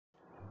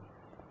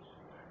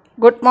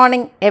Good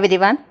morning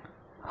everyone,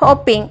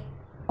 hoping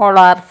all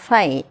are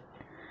fine.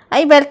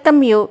 I welcome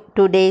you to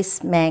today's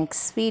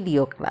Maths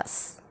video class.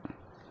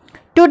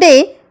 Today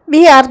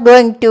we are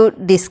going to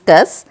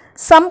discuss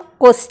some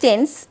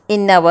questions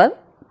in our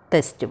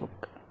textbook.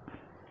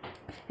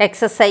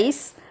 Exercise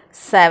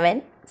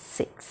 7-6.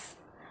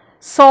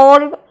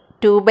 Solve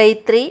 2 by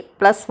 3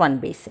 plus 1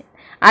 by 7.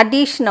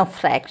 Addition of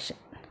fraction.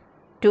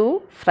 Two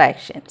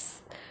fractions.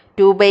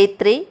 2 by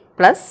 3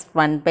 plus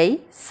 1 by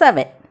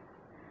 7.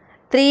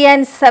 3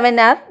 and 7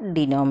 are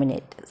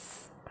denominators.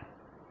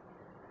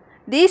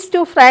 These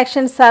two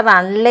fractions are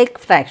unlike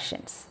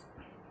fractions.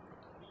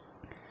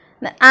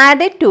 Now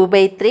add 2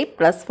 by 3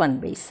 plus 1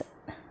 by 7.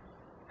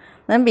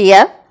 Now we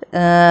are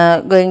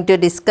going to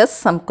discuss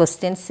some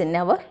questions in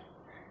our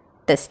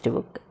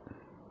textbook.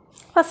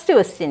 First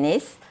question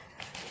is,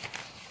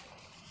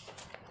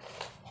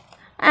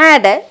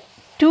 add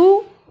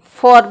 2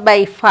 4 by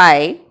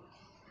 5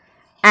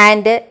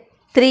 and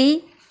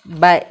 3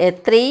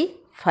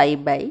 5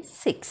 by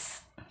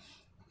 6.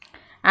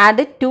 Add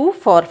 2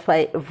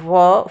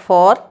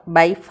 4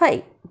 by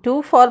 5. 2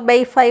 4 by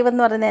 5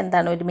 എന്ന് പറയുന്നത്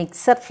എന്താണ്? ഒരു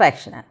mixed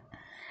ഫ്രാക്ഷനാണ്.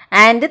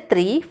 And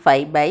 3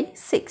 5 by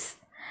 6.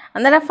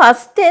 അന്നേരം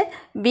first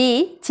we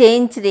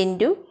changed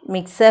into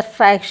mixed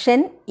fraction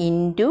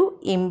into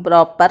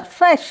improper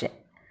fraction.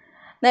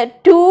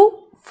 2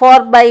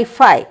 4 by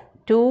 5.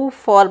 2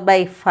 4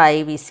 by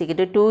 5 is equal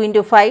to 2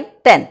 into 5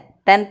 10.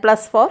 10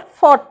 plus 4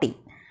 14.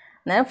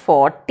 Now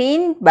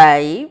 14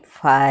 by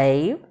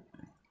 5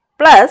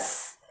 plus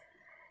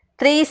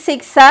 3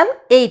 6 are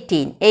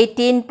 18.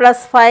 18 plus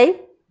 5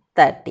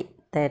 30.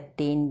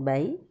 13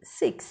 by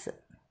 6.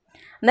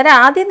 അന്നേരം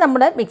ആദ്യം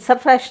നമ്മുടെ mixer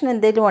fraction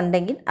എന്തെങ്കിലും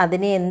ഉണ്ടെങ്കിൽ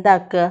അതിനെ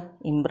എന്താക്കുക?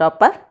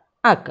 ഇംപ്രോപ്പർ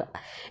ആക്കുക.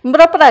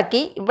 ഇംപ്രോപ്പർ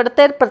ആക്കി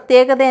ഇവിടുത്തെ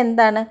പ്രത്യേകത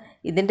എന്താണ്?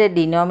 ഇതിൻ്റെ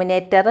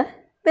ഡിനോമിനേറ്റർ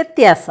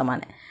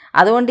വ്യത്യാസമാണ്.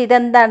 അതുകൊണ്ട്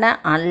ഇതെന്താണ്?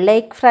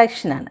 അൺലൈക്ക്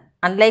ഫ്രാക്ഷനാണ്.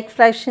 അൺലൈക്ക്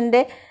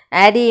ഫ്രാക്ഷൻ്റെ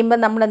ആഡ് ചെയ്യുമ്പോൾ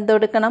നമ്മൾ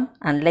എന്തെടുക്കണം?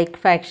 അൺലൈക്ക്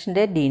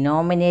ഫ്രാക്ഷൻ്റെ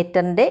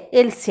ഡിനോമിനേറ്ററിൻ്റെ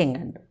എൽസിയം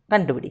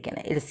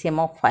കണ്ടുപിടിക്കണം. LCM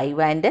of 5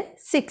 and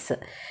 6.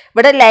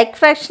 ഇവിടെ ലൈക്ക്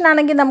ഫ്രാക്ഷൻ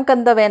ആണെങ്കിൽ നമുക്ക്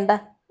എന്തോ വേണ്ട?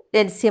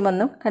 എൽസിയം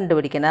ഒന്നും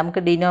കണ്ടുപിടിക്കണം.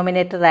 നമുക്ക്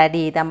ഡിനോമിനേറ്റർ ആഡ്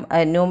ചെയ്താൽ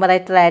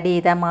ന്യൂമറേറ്റർ ആഡ്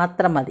ചെയ്താൽ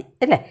മാത്രം മതി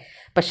അല്ലേ?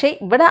 പക്ഷേ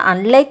ഇവിടെ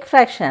അൺലൈക്ക്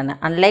ഫ്രാക്ഷനാണ്.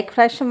 അൺലൈക്ക്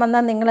ഫ്രാക്ഷൻ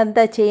വന്നാൽ നിങ്ങൾ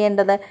എന്താ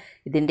ചെയ്യേണ്ടത്?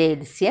 ഇതിൻ്റെ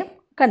എൽസിയം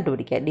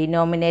കണ്ടുപിടിക്കുക.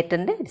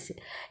 ഡിനോമിനേറ്ററിൻ്റെ LCM.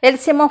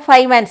 LCM of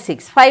 5 and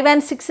 6. 5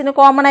 and 6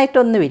 common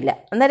ആയിട്ടൊന്നുമില്ല.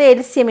 അന്നേരം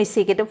LCM is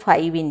equal to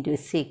 5 into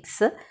 6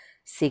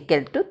 is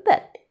equal to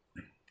 30.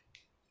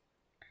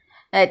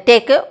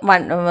 Take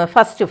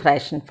first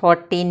fraction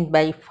 14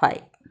 by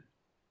 5.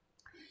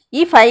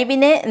 ഈ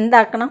 5നെ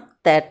എന്താക്കണം?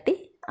 30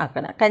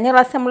 ആക്കണം. കഴിഞ്ഞ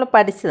ക്ലാസ് നമ്മൾ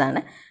പഠിച്ചതാണ്.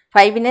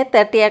 5നെ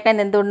 30 ആക്കാൻ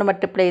എന്തുകൊണ്ട്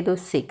മൾട്ടിപ്ലൈ ചെയ്തു?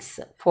 6.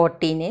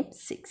 14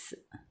 6.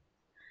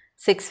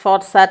 6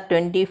 4s are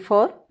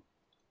 24.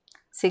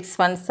 6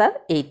 1s are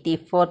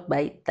 84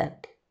 by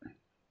 30.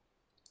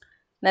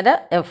 അന്നേരം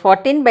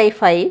 14 by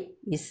 5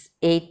 is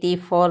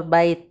 84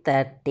 by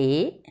 30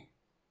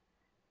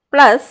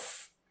 plus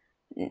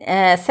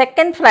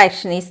second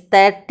fraction is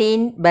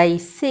 13 by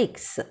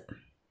 6.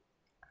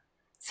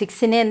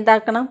 6നെ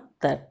എന്താക്കണം?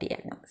 30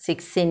 ആക്കണം.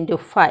 6 into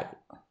 5.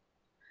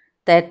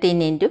 13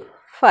 into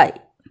 5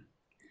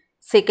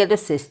 is equal to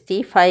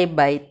 65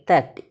 by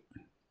 30.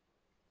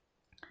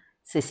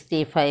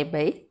 65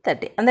 by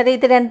 30. അന്നേരം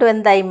ഇത് രണ്ടും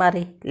എന്തായി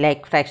മാറി?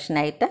 ലൈക്ക്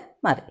ഫ്രാക്ഷനായിട്ട്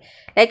മാറി.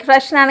 ലൈക്ക്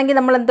ഫ്രാക്ഷൻ ആണെങ്കിൽ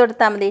നമ്മൾ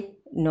എന്തെടുത്താൽ മതി?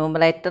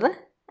 ന്യൂമറേറ്റർ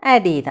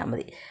ആഡ് ചെയ്താൽ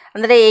മതി.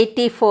 അന്നേരം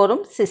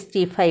 84ഉം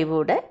 65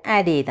 കൂടെ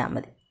ആഡ് ചെയ്താൽ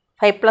മതി.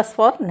 5 plus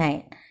 4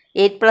 9.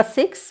 8 plus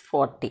 6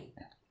 40.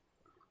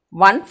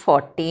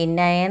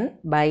 149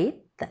 by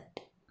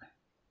 30.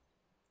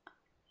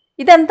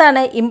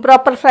 ഇതെന്താണ്?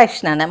 Improper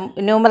ഫ്രാക്ഷനാണ്.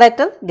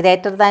 Numerator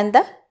greater than the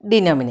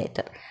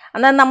denominator.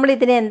 എന്നാൽ നമ്മൾ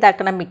ഇതിനെ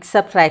എന്താക്കണം?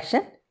 മിക്സർ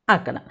ഫ്രാക്ഷൻ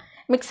ആക്കണം.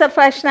 മിക്സർ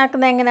ഫ്രാക്ഷൻ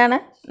ആക്കുന്നത് എങ്ങനെയാണ്?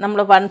 നമ്മൾ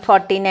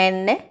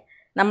 149നെ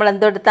നമ്മൾ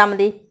എന്തെടുത്താൽ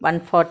മതി?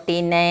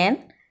 149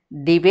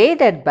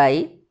 ഡിവൈഡഡ് ബൈ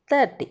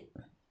 30.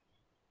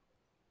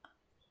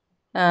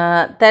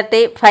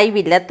 35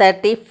 ഇല്ല.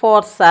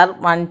 34s are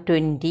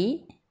 120.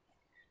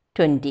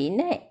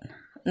 29.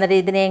 അന്നേരം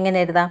ഇതിനെ എങ്ങനെ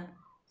എഴുതാം?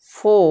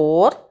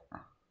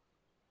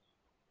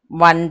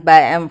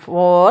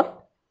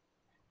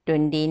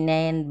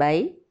 429 by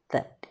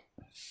 30.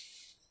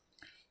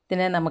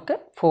 ഇതിനെ നമുക്ക്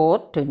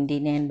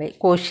 429 by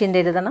കോഷ്യൻ്റ്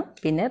എഴുതണം,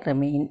 പിന്നെ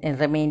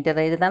റിമൈൻഡർ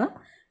എഴുതണം,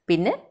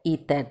 പിന്നെ ഈ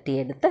 30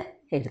 എടുത്ത്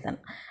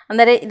എഴുതണം.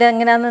 അന്നേരം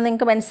ഇതെങ്ങനെയാണെന്ന്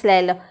നിങ്ങൾക്ക്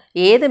മനസ്സിലായല്ലോ.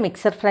 ഏത്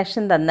മിക്സർ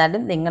ഫ്രാക്ഷൻ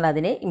തന്നാലും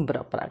നിങ്ങളതിനെ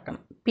ഇംപ്രോപ്പർ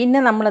ആക്കണം. പിന്നെ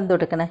നമ്മൾ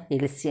എന്തെടുക്കണം?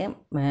 എൽസിയം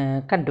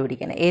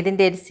കണ്ടുപിടിക്കണം.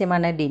 ഏതിൻ്റെ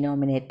എൽസിയമാണ്?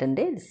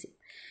 ഡിനോമിനേറ്ററിൻ്റെ എൽസിയം.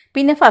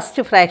 പിന്നെ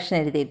ഫസ്റ്റ് ഫ്രാക്ഷൻ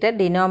എഴുതിയിട്ട്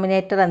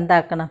ഡിനോമിനേറ്റർ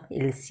എന്താക്കണം?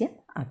 എൽസിയം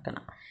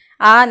ആക്കണം.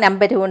 ആ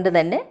നമ്പർ കൊണ്ട്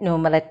തന്നെ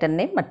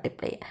ന്യൂമറേറ്ററിനെ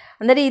മൾട്ടിപ്ലൈ ചെയ്യുക.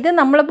 അന്നേരം ഇത്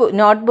നമ്മൾ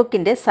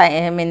നോട്ട്ബുക്കിൻ്റെ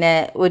പിന്നെ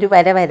ഒരു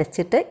വര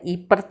വരച്ചിട്ട്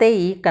ഇപ്പുറത്തെ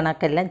ഈ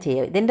കണക്കെല്ലാം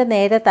ചെയ്യുക. ഇതിൻ്റെ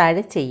നേരെ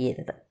താഴെ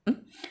ചെയ്യരുത്.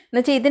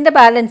 എന്നുവെച്ചാൽ ഇതിൻ്റെ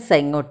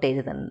ബാലൻസാണ് ഇങ്ങോട്ട്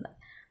എഴുതുന്നത്.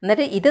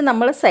 അന്നേരം ഇത്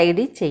നമ്മൾ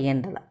സൈഡിൽ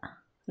ചെയ്യേണ്ടതാണ്.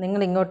 നിങ്ങൾ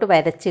ഇങ്ങോട്ട്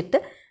വരച്ചിട്ട്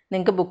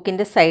നിങ്ങൾക്ക്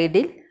ബുക്കിൻ്റെ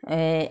സൈഡിൽ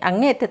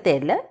അങ്ങേയറ്റത്തെ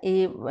അല്ല,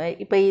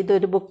 ഇപ്പോൾ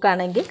ഇതൊരു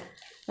ബുക്കാണെങ്കിൽ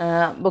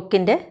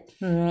ബുക്കിൻ്റെ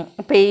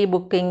ഇപ്പോൾ ഈ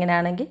ബുക്ക് ഇങ്ങനെ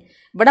ആണെങ്കിൽ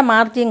ഇവിടെ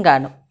മാർജിൻ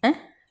കാണും.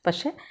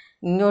 പക്ഷേ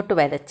ഇങ്ങോട്ട്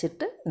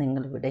വരച്ചിട്ട്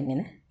നിങ്ങളിവിടെ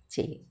ഇങ്ങനെ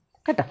ചെയ്യും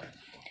കേട്ടോ.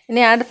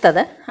 ഇനി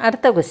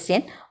അടുത്ത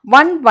ക്വസ്റ്റ്യൻ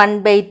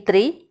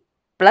 1/3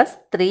 പ്ലസ്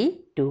 3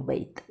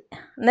 2/3.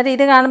 എന്നിട്ട്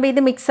ഇത് കാണുമ്പോൾ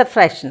ഇത് മിക്സഡ്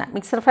ഫ്രാക്ഷനാണ്.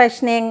 മിക്സഡ്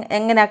ഫ്രാക്ഷനെ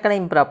എങ്ങനെ ആക്കണം?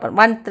 Improper.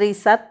 1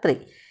 3s are 3.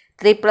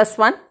 3 plus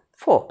 1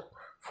 4.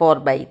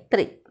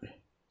 4/3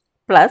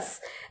 plus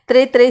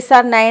 3 3s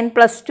are 9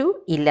 plus 2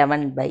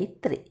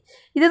 11/3.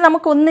 ഇത്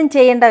നമുക്കൊന്നും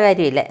ചെയ്യേണ്ട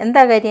കാര്യമില്ല.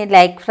 എന്താ കാര്യം?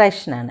 ലൈക്ക്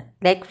ഫ്രാക്ഷനാണ്.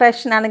 ലൈക്ക്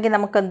ഫ്രാക്ഷൻ ആണെങ്കിൽ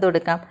നമുക്ക് എന്ത്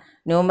കൊടുക്കാം?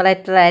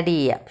 ന്യൂമറേറ്റർ ആഡ്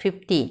ചെയ്യാം.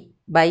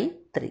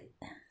 15/3.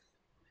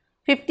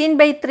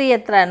 15/3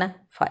 എത്രയാണ്?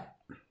 5.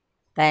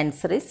 The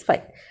answer is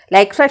 5.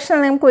 Like fraction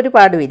നമുക്ക് ഒരു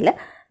പാടുമില്ല.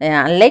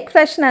 അൺലൈക്ക്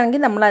ഫ്രാക്ഷൻ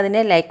ആണെങ്കിൽ നമ്മൾ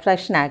അതിനെ ലൈക്ക്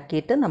ഫ്രാക്ഷൻ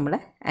ആക്കിയിട്ട് നമ്മൾ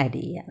ആഡ്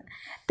ചെയ്യുകയാണ്.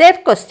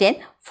 Third question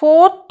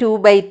 4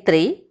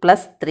 2/3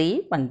 plus 3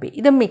 1/.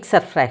 ഇത്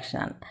മിക്സഡ്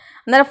ഫ്രാക്ഷനാണ്.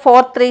 അന്നേരം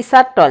 4 3s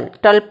are 12.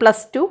 12 plus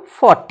 2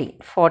 14.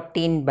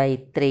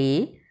 14/3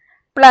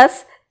 plus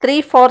 3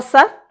 4s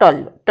are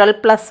 12. 12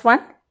 plus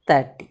 1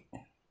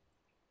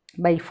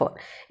 30/4.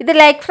 ഇത്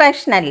ലൈക്ക്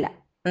ഫ്രാക്ഷൻ അല്ല.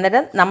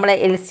 അന്നേരം നമ്മൾ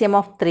LCM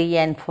ഓഫ് 3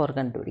 and 4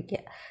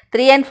 കണ്ടുപിടിക്കുക.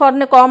 3 and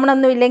 4ന് കോമൺ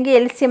ഒന്നും ഇല്ലെങ്കിൽ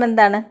LCM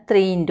എന്താണ്?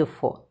 3 ×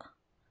 4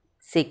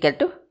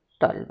 =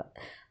 12.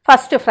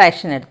 ഫസ്റ്റ്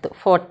ഫ്രാക്ഷൻ എടുത്തു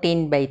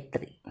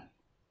 14/3.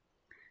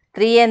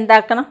 3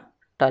 എന്താക്കണം?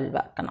 12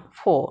 ആക്കണം.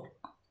 4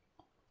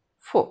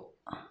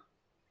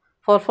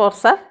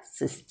 4s are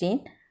 16.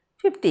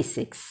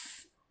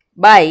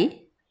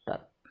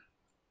 56/12.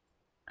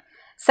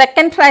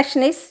 Second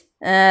fraction is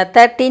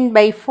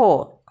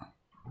 13/4.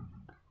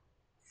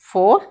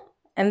 4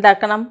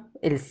 എന്താക്കണം?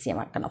 LCM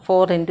ആക്കണം.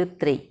 4 ×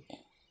 3.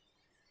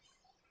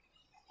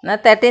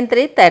 13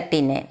 3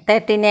 39.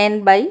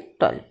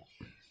 39/12.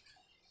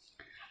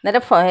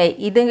 അന്നേരം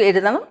ഇത്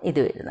എഴുതണം, ഇത്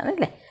എഴുതണം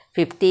അല്ലേ?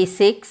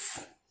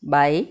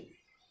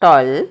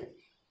 56/12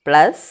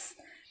 പ്ലസ്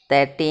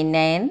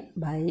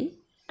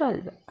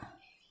 39/12.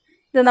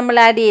 ഇത് നമ്മൾ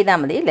ആഡ് ചെയ്താൽ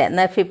മതി അല്ലേ?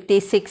 എന്നാൽ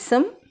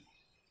 56ഉം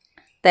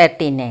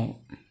 39.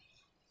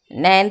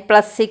 9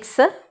 plus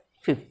 6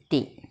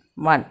 15.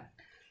 1.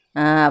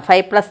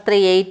 5 plus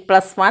 3 8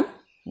 plus 1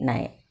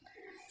 9.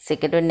 =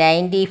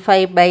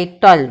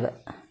 95/12.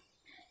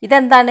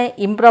 ഇതെന്താണ്?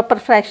 ഇംപ്രോപ്പർ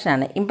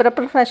ഫ്രാക്ഷനാണ്.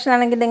 ഇംപ്രോപ്പർ ഫ്രാക്ഷൻ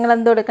ആണെങ്കിൽ നിങ്ങൾ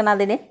എന്ത് കൊടുക്കണം?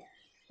 അതിനെ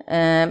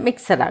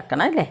മിക്സഡ്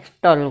ആക്കണം അല്ലേ?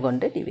 12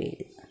 കൊണ്ട് ഡിവൈഡ്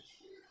ചെയ്യും.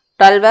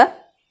 12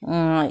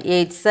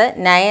 8s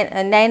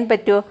 9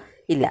 പറ്റുമോ?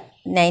 ഇല്ല,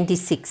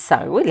 96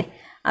 ആകും അല്ലേ?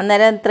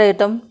 അന്നേരം എത്ര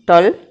കിട്ടും?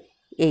 12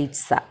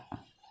 8s.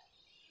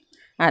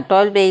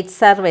 12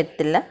 8s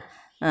വരത്തില്ല.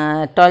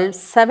 12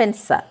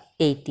 7s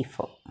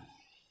 84.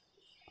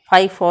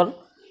 5 4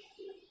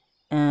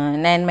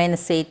 9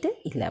 - 8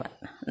 11.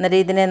 അന്നേരം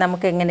ഇതിനെ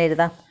നമുക്ക് എങ്ങനെ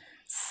എഴുതാം?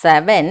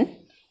 7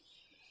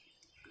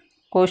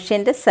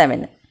 കോഷ്യൻ്റ്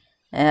 7.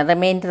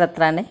 റിമൈൻഡർ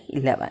എത്രയാണ്?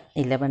 11.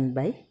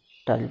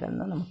 11/12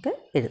 എന്ന് നമുക്ക്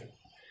എഴുതാം.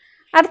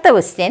 അടുത്ത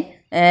ക്വസ്റ്റ്യൻ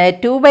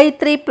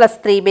 2/3 പ്ലസ്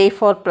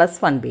 3/4 പ്ലസ്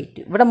 1/2.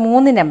 ഇവിടെ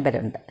 3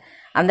 നമ്പറുണ്ട്.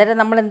 അന്നേരം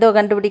നമ്മൾ എന്തോ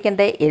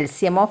കണ്ടുപിടിക്കേണ്ടത്?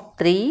 LCM of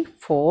 3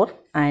 4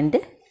 and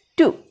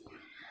 2.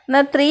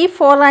 എന്നാൽ 3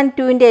 4 and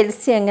 2ൻ്റെ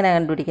LCM എങ്ങനെ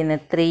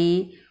കണ്ടുപിടിക്കുന്നത്? 3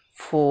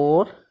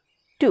 4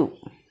 2.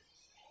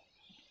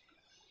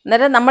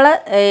 അന്നേരം നമ്മൾ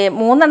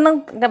 3 എണ്ണം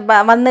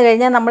വന്നു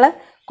കഴിഞ്ഞാൽ നമ്മൾ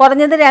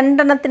കുറഞ്ഞത് 2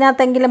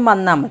 എണ്ണത്തിനകത്തെങ്കിലും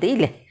വന്നാൽ മതി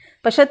ഇല്ലേ?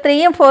 പക്ഷേ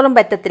 3ഉം 4ഉം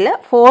പറ്റത്തില്ല.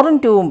 4ഉം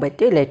 2ഉം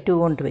പറ്റും ഇല്ലേ? 2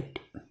 കൊണ്ട്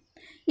പറ്റും.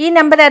 ഈ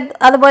നമ്പർ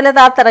അതുപോലെ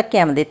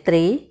താത്തിറക്കിയാൽ മതി.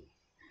 3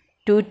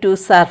 2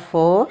 2s are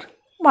 4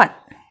 1.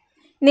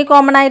 ഇനി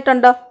കോമൺ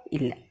ആയിട്ടുണ്ടോ?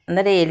 ഇല്ല.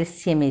 അന്നേരം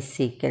LCM =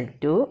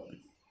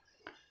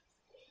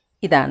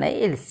 ഇതാണ്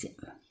LCM.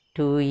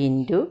 2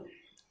 ×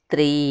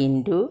 3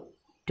 ×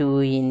 2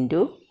 ×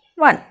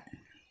 1.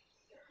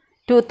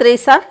 2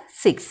 3s are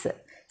 6.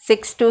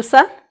 6 2s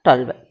are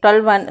 12.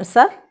 12 1s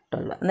are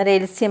 12. അന്നേരം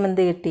LCM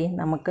എന്ത് കിട്ടി?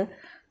 നമുക്ക്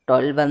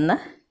 12 എന്ന്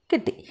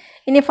കിട്ടി.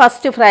 ഇനി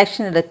ഫസ്റ്റ്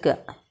ഫ്രാക്ഷൻ എടുക്കുക.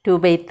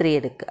 2/3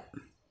 എടുക്കുക.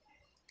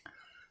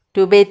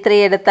 2/3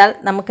 എടുത്താൽ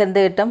നമുക്ക് എന്ത്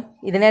കിട്ടും?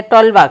 ഇതിനെ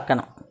 12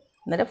 ആക്കണം.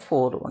 അന്നേരം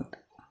 4 കൊണ്ട്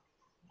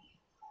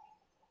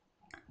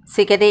 =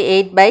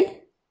 8/12.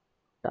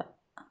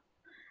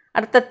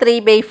 അടുത്ത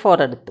 3/4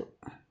 എടുത്തു.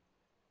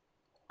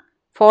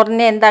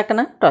 4നെ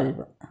എന്താക്കണം?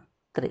 12.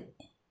 3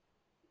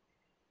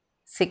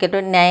 =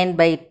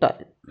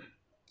 9/12.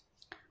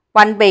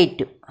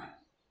 1/2.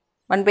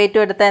 1/2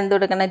 എടുത്താൽ എന്ത്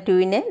കൊടുക്കണം?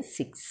 2നെ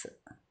 6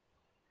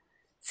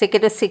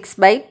 =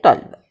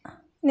 6/12.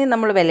 ഇനി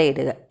നമ്മൾ വില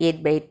ഇടുക.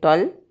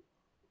 8/12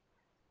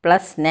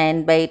 പ്ലസ്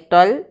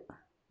 9/12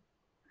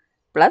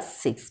 പ്ലസ്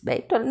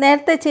 6/12.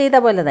 നേരത്തെ ചെയ്ത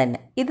പോലെ തന്നെ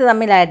ഇത്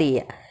തമ്മിൽ ആഡ്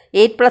ചെയ്യുക.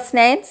 8 +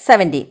 9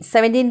 17.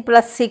 17 +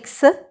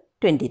 6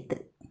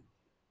 23.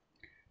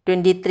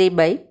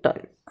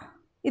 23/12.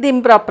 ഇത്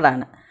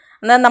ഇംപ്രോപ്പറാണ്.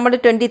 എന്നാൽ നമ്മൾ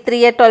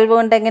 23യെ 12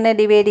 കൊണ്ട് എങ്ങനെ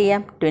ഡിവൈഡ്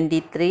ചെയ്യാം?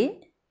 23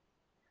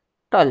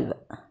 12.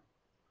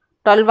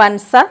 12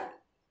 1s are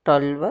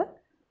 12.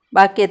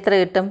 ബാക്കി എത്ര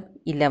കിട്ടും?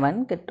 11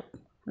 കിട്ടും.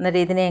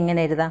 അന്നേരം ഇതിനെ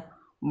എങ്ങനെ എഴുതാം?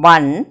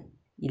 1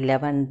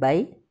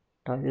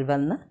 11/12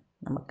 എന്ന്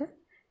നമുക്ക്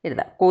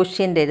എഴുതാം.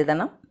 കോഷ്യൻ്റ്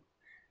എഴുതണം,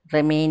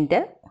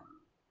 റിമൈൻഡർ,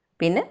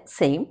 പിന്നെ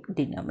same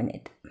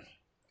denominator.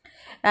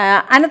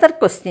 Another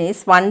question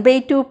is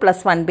 1/2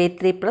 plus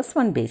 1/3 plus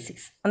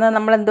 1/6. എന്നാൽ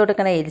നമ്മൾ എന്ത്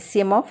കൊടുക്കണം?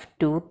 LCM of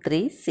 2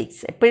 3 6.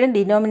 എപ്പോഴും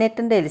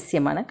ഡിനോമിനേറ്ററിൻ്റെ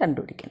LCM ആണ്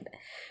കണ്ടുപിടിക്കേണ്ടത്.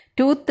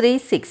 2, 3,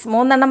 6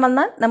 മൂന്നെണ്ണം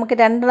വന്നാൽ നമുക്ക്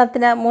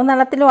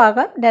മൂന്നെണ്ണത്തിലും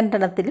ആകാം,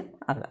 രണ്ടെണ്ണത്തിലും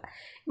ആകാം.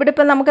 ഇവിടെ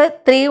ഇപ്പോൾ നമുക്ക്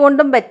 3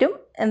 കൊണ്ടും പറ്റും,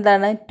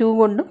 2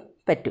 കൊണ്ടും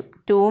പറ്റും.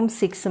 2ഉം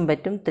 6ഉം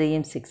പറ്റും,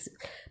 3ഉം 6ഉം.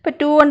 ഇപ്പോൾ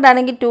 2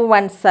 കൊണ്ടാണെങ്കിൽ 2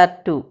 1s are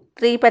 2,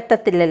 3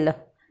 പറ്റത്തില്ലല്ലോ,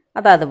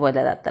 അതുപോലെ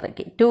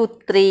അത്രയ്ക്ക് 2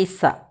 3s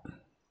are.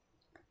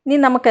 ഇനി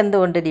നമുക്ക്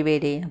എന്തുകൊണ്ട്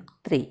ഡിവൈഡ് ചെയ്യാം?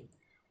 3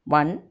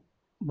 1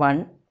 1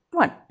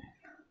 1.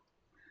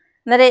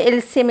 അന്നേരം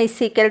LCM is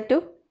equal to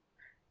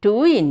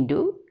 2 into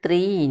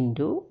 3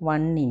 into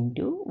 1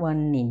 into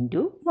 1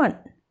 into 1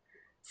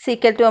 is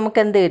equal to നമുക്ക്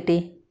എന്ത് കിട്ടി?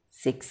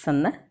 6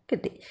 എന്ന്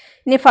കിട്ടി.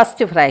 ഇനി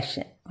ഫസ്റ്റ്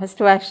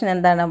ഫ്രാക്ഷൻ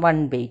എന്താണ്?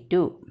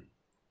 1/2.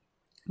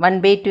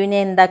 1/2നെ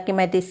എന്താക്കി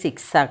മാറ്റി?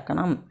 6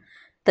 ആക്കണം.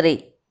 3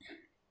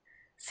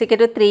 is equal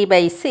to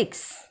 3/6.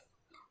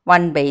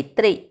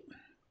 1/3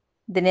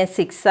 ഇതിനെ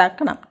 6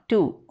 ആക്കണം.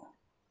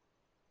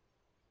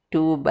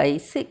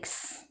 2/6.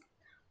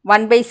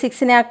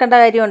 1/6നെ ആക്കേണ്ട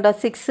കാര്യമുണ്ടോ?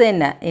 6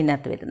 തന്നെ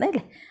ഇതിനകത്ത് വരുന്നത്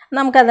അല്ലേ?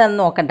 നമുക്കതൊന്നും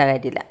നോക്കേണ്ട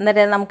കാര്യമില്ല.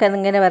 അന്നേരം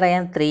നമുക്കതിങ്ങനെ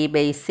പറയാം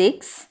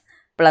 3/6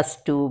 +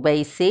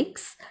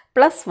 2/6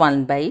 +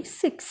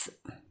 1/6.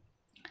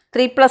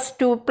 3 +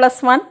 2 +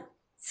 1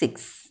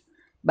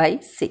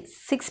 6/6.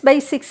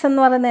 6/6 എന്ന്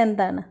പറയുന്നത്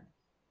എന്താണ്?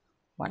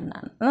 1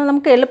 ആണ്. എന്നാൽ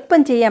നമുക്ക് എളുപ്പം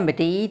ചെയ്യാൻ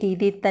പറ്റും. ഈ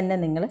രീതിയിൽ തന്നെ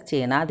നിങ്ങൾ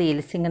ചെയ്യണം. ആദ്യം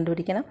എൽസിയം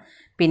കണ്ടുപിടിക്കണം,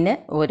 പിന്നെ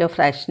ഓരോ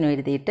ഫ്രാക്ഷനും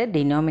എഴുതിയിട്ട്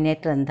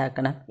ഡിനോമിനേറ്റർ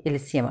എന്താക്കണം?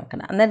 എൽസിയം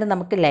ആക്കണം. അന്നേരം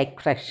നമുക്ക് ലൈക്ക്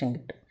ഫ്രാക്ഷൻ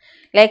കിട്ടും.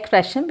 ലൈക്ക്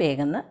ഫ്രാക്ഷൻ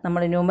വേഗം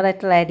നമ്മൾ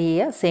ന്യൂമറേറ്റർ ആഡ്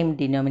ചെയ്യുക, സെയിം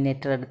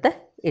ഡിനോമിനേറ്റർ എടുത്ത്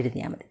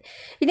എഴുതിയാൽ മതി.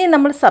 ഇനി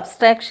നമ്മൾ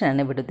സബ്സ്ട്രാക്ഷനാണ്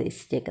ഇവിടെ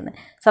ഉദ്ദേശിച്ചേക്കുന്നത്.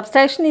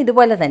 സബ്സ്ട്രാക്ഷൻ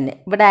ഇതുപോലെ തന്നെ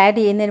ഇവിടെ ആഡ്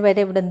ചെയ്യുന്നതിന്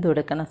വരെ ഇവിടെ എന്ത്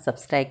കൊടുക്കണം?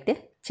 സബ്സ്ട്രാക്റ്റ്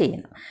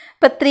ചെയ്യണം.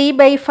 ഇപ്പോൾ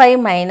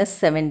 3/5 -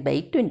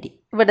 7/20.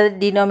 ഇവിടെ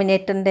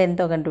ഡിനോമിനേറ്ററിൻ്റെ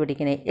എന്തോ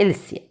കണ്ടുപിടിക്കണേ?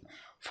 എൽസിയം.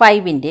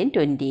 5ൻ്റെയും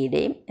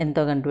 20യുടെയും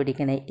എന്തോ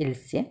കണ്ടുപിടിക്കണേ?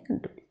 എൽസിയം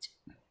കണ്ടുപിടിച്ചു.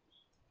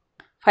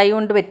 5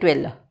 കൊണ്ട്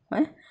പറ്റുമല്ലോ.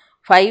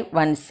 5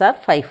 1s are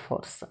 5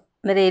 4s.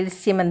 അന്നേരം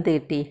എൽസിയം എന്ത്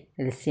കിട്ടി?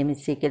 LCM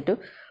is equal to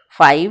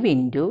 5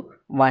 into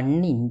 1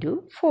 into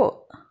 4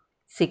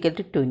 is equal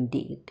to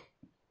 20 കിട്ടി.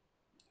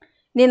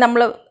 ഇനി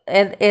നമ്മൾ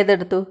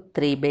ഏതെടുത്തു?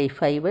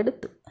 3/5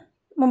 എടുത്തു,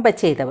 മുമ്പ്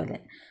ചെയ്ത പോലെ.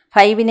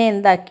 5നെ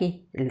എന്താക്കി?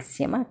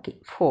 എൽസിയം ആക്കി.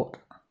 4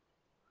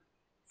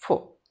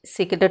 is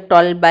equal to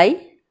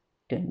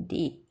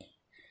 12/20.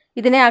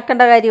 ഇതിനെ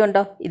ആക്കേണ്ട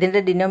കാര്യമുണ്ടോ? ഇതിൻ്റെ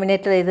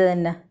ഡിനോമിനേറ്റർ ഏത്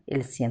തന്നെ?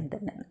 എൽസിയം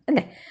തന്നെയാണ്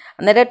അല്ലേ?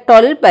 അന്നേരം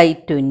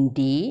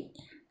 12/20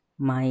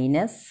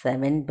 -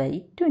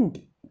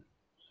 7/20.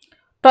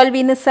 12ൽ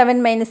നിന്ന് 7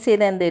 മൈനസ്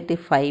ചെയ്താൽ എന്ത് കിട്ടി?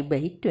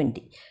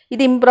 5/20.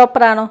 ഇത്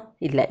ഇംപ്രോപ്പർ ആണോ?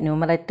 ഇല്ല.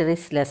 Numerator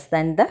is less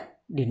than the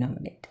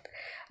denominator.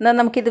 എന്നാൽ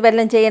നമുക്കിത്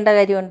വല്ലതും ചെയ്യേണ്ട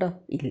കാര്യമുണ്ടോ?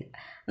 ഇല്ല.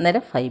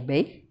 അന്നേരം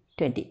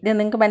 5/20. ഇത്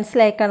നിങ്ങൾക്ക്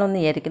മനസ്സിലാക്കാമെന്ന്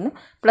വിചാരിക്കുന്നു.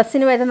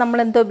 പ്ലസ്സിന് വരെ നമ്മൾ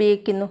എന്തോ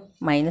ഉപയോഗിക്കുന്നു?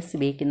 മൈനസ്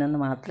ഉപയോഗിക്കുന്നതെന്ന്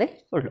മാത്രമേ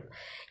ഉള്ളൂ.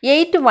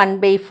 8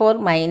 1/4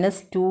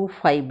 - 2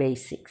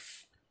 5/6.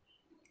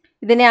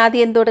 ഇതിനെ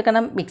ആദ്യം എന്ത്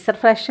കൊടുക്കണം? മിക്സർ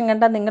ഫ്രാക്ഷൻ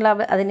കണ്ടാൽ നിങ്ങൾ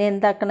അതിനെ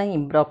എന്താക്കണം?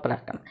 ഇംപ്രോപ്പർ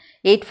ആക്കണം.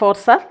 8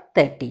 4s are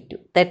 32.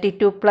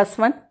 32 +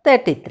 1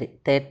 33.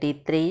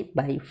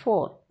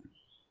 33/4.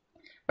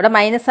 ഇവിടെ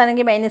മൈനസ്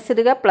ആണെങ്കിൽ മൈനസ്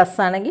ഇടുക, പ്ലസ്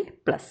ആണെങ്കിൽ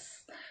പ്ലസ്.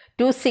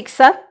 2 6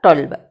 are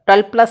 12.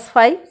 12 +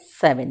 5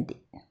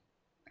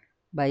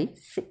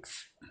 70/6.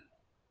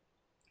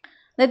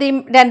 ഇത്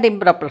രണ്ട്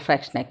ഇംപ്രോപ്പർ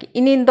ഫ്രാക്ഷനാക്കി.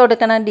 ഇനി എന്ത്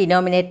കൊടുക്കണം?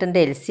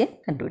 ഡിനോമിനേറ്ററിൻ്റെ എൽസിയം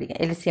കണ്ടുപിടിക്കാം.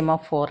 LCM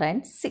of 4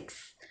 and 6.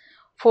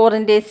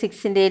 4ൻ്റെയും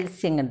 6ൻ്റെയും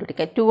എൽസിയം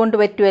കണ്ടുപിടിക്കാം. 2 കൊണ്ട്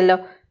പറ്റുമല്ലോ.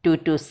 2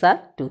 2s are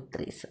 2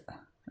 3s.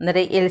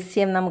 അന്നേരം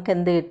എൽസിയം നമുക്ക്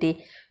എന്ത് കിട്ടി?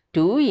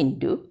 2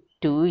 into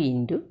 2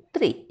 into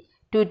 3.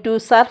 2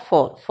 2s are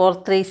 4. 4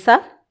 3s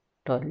are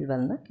 12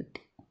 എന്ന്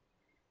കിട്ടി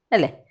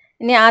അല്ലേ?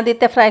 ഇനി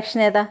ആദ്യത്തെ ഫ്രാക്ഷൻ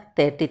ഏതാ?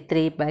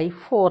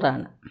 33/4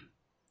 ആണ്.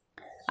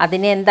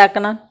 അതിനെ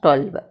എന്താക്കണം?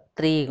 12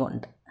 3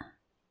 കൊണ്ട്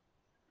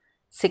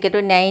is equal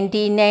to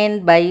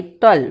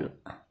 99/12.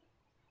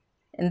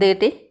 എന്ത്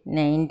കിട്ടി?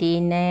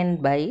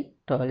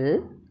 99/12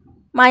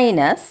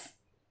 മൈനസ്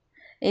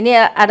ഇനി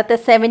അടുത്ത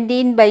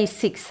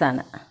 17/6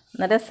 ആണ്.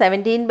 അന്നേരം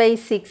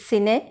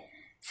 17/6നെ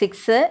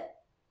 6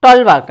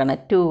 12 ആക്കണം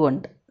 2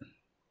 കൊണ്ട്.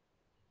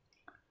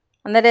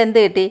 അന്നേരം എന്ത്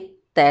കിട്ടി?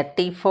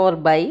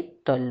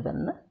 34/12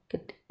 എന്ന്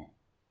കിട്ടി.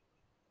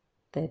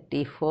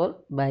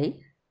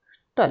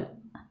 34/12.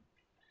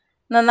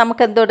 എന്നാൽ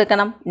നമുക്ക് എന്ത്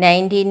കൊടുക്കണം?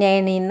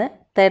 99ൽ നിന്ന്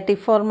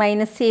 34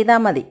 മൈനസ് ചെയ്താൽ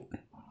മതി.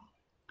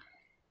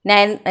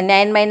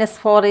 9 -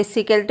 4 is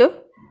equal to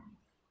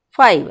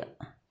 5.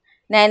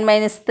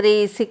 9 - 3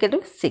 is equal to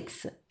 6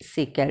 is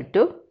equal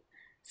to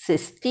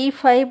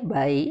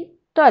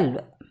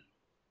 65/12.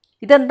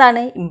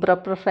 ഇതെന്താണ്?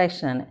 ഇംപ്രോപ്പർ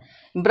ഫ്രാക്ഷനാണ്.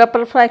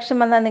 ഇംപ്രോപ്പർ ഫ്രാക്ഷൻ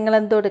വന്നാൽ നിങ്ങൾ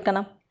എന്ത്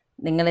കൊടുക്കണം?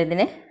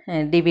 നിങ്ങളിതിനെ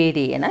ഡിവൈഡ്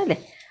ചെയ്യണം അല്ലേ?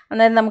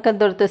 അന്നേരം നമുക്ക്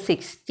എന്ത് കൊടുത്തു?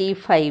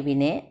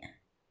 65നെ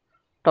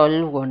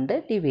 12 കൊണ്ട്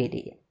ഡിവൈഡ്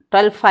ചെയ്യാം.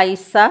 12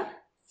 5s are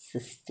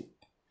 60.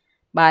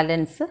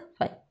 ബാലൻസ്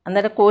 5.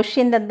 അന്നേരം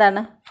കോഷ്യൻ്റ്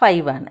എന്താണ്?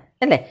 5 ആണ്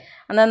അല്ലേ?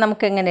 അന്നേരം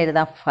നമുക്ക് എങ്ങനെ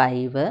എഴുതാം?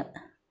 5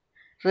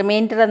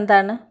 റിമൈൻഡർ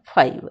എന്താണ്?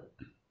 5.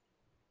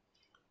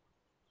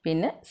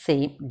 പിന്നെ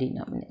സെയിം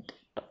ഡിനോമിനേറ്റർ.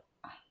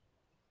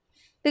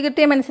 ഇത്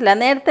കിട്ടിയ മനസ്സിലായി.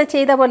 നേരത്തെ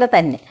ചെയ്ത പോലെ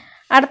തന്നെ.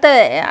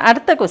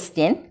 അടുത്ത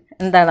ക്വസ്റ്റ്യൻ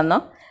എന്താണെന്നോ?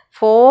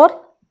 4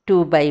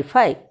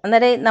 2/5.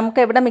 അന്നേരം നമുക്ക്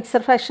എവിടെ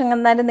മിക്സർ ഫ്രാക്ഷൻ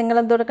എന്നാലും നിങ്ങൾ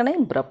എന്ത് കൊടുക്കണം?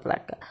 ഇംപ്രോപ്പർ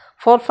ആക്കുക.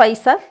 4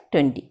 5s are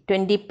 20.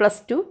 20 +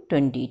 2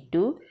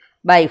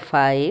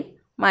 22/5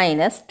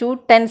 minus 2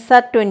 tens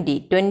are 20.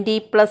 20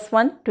 plus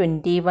 1,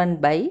 21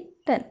 by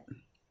 10.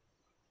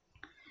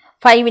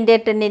 5ൻ്റെ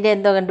 10ൻ്റെ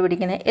എന്തോ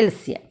കണ്ടുപിടിക്കണേ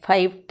LCM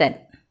 5 10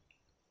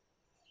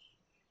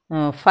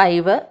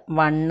 5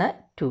 1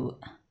 2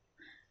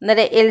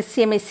 അന്നേരം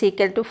LCM is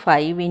equal to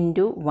 5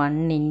 into 1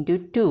 into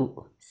 2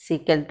 is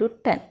equal to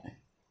 10.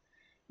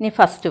 ഇനി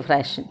ഫസ്റ്റ്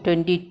ഫ്രാക്ഷൻ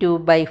 22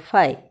 by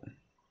 5.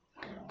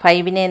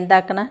 5നെ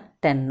എന്താക്കണം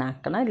 10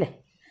 ആക്കണം അല്ലേ.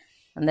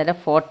 അന്നേരം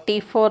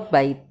 44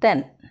 by 10.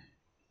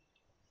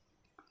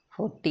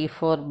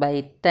 44 by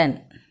 10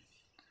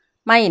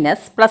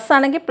 മൈനസ് പ്ലസ്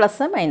ആണെങ്കിൽ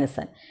പ്ലസ് മൈനസ്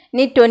ആണ്.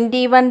 ഇനി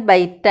 21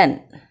 by 10.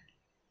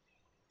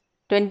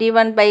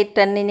 21 by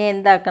 10നെ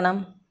എന്താക്കണം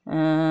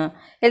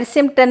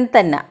LCM 10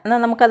 തന്നെ. എന്നാൽ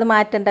നമുക്കത്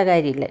മാറ്റേണ്ട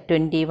കാര്യമില്ല.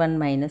 21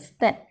 minus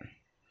 10.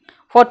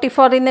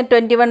 44ൽ നിന്ന്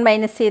 21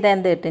 മൈനസ് ചെയ്താൽ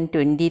എന്ത് കിട്ടും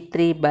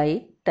 23 by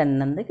 10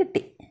 എന്ന്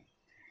കിട്ടി.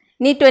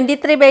 ഇനി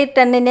 23 by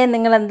 10നെ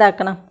നിങ്ങൾ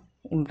എന്താക്കണം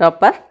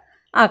ഇംപ്രോപ്പർ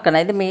ആക്കണം.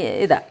 ഇത്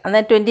ഇതാ.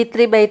 എന്നാൽ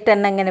 23 by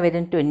 10 എങ്ങനെ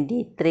വരും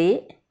 23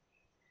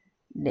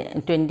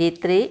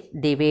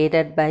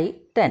 divided by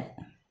 10.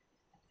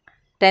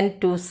 10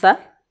 2s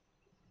are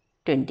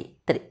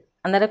 23.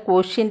 അന്നേരം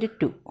quotient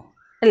 2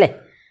 അല്ലേ.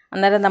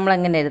 അന്നേരം നമ്മൾ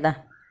എങ്ങനെ എഴുതാം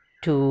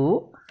 2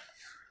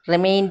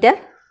 റിമൈൻഡർ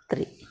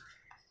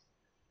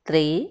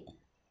 3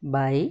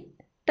 by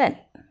 10.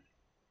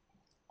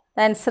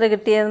 ആൻസർ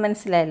കിട്ടിയത്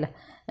മനസ്സിലായല്ലോ.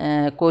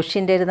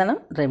 ക്വോഷ്യൻ്റ് എഴുതണം,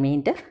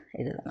 റിമൈൻഡർ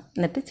എഴുതണം,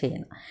 എന്നിട്ട്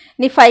ചെയ്യണം.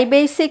 ഇനി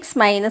 5/6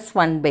 minus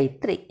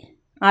 1/3.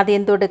 ആദ്യം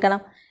എന്ത്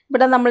കൊടുക്കണം?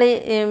 ഇവിടെ നമ്മൾ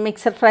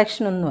മിക്സഡ്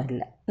ഫ്രാക്ഷൻ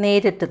ഒന്നുമല്ല,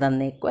 നേരിട്ട്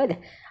തന്നേക്കും അല്ലേ.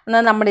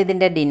 എന്നാൽ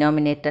നമ്മളിതിൻ്റെ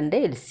ഡിനോമിനേറ്ററിൻ്റെ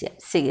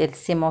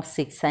LCM of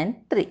 6 and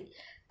 3.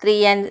 3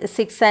 and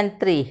 6 and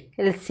 3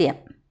 LCM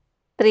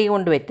 3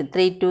 കൊണ്ട് പറ്റും.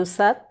 3 2s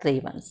are 3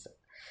 1s.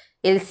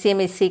 LCM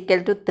is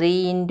equal to 3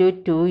 into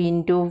 2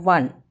 into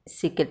 1 is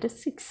equal to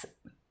 6.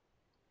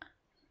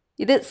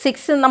 ഇത്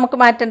 6 നമുക്ക്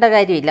മാറ്റേണ്ട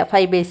കാര്യമില്ല,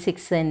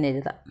 5/6 തന്നെ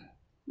എഴുതാം.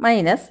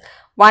 മൈനസ്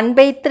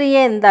 1/3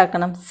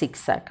 എന്താക്കണം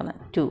 6 ആക്കണം.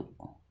 2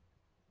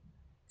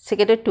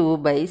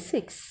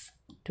 2/6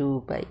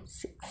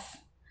 2/6.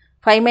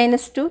 5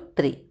 minus 2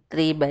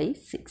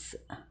 3/6.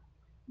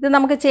 ഇത്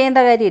നമുക്ക് ചെയ്യേണ്ട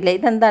കാര്യമില്ല.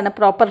 ഇതെന്താണ്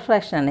പ്രോപ്പർ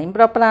ഫ്രാക്ഷനാണ്.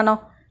 ഇംപ്രോപ്പർ ആണോ?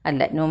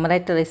 അല്ല.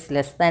 Numerator is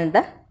less than the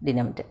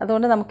denominator.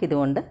 അതുകൊണ്ട്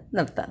നമുക്കിതുകൊണ്ട്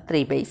നിർത്താം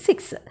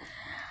 3/6.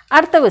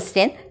 അടുത്ത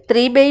ക്വസ്റ്റ്യൻ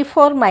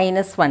 3/4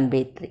 minus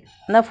 1/3.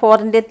 എന്നാൽ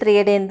 4ൻ്റെ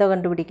 3യുടെ എന്തോ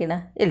കണ്ടുപിടിക്കണം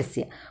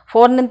LCM.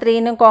 4നും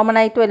 3നും കോമൺ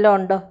ആയിട്ട് വല്ലതും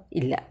ഉണ്ടോ?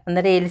 ഇല്ല.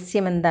 അന്നേരം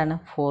LCM എന്താണ്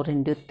 4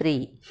 into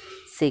 3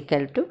 is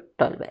equal to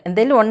 12.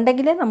 എന്തെങ്കിലും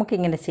ഉണ്ടെങ്കിലേ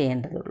നമുക്കിങ്ങനെ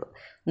ചെയ്യേണ്ടതുള്ളൂ.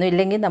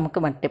 ഒന്നുമില്ലെങ്കിൽ നമുക്ക്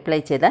മൾട്ടിപ്ലൈ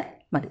ചെയ്താൽ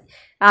മതി.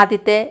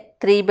 ആദ്യത്തെ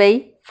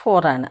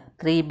 3/4 ആണ്.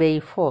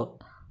 3/4.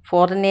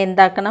 4നെ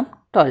എന്താക്കണം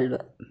 12.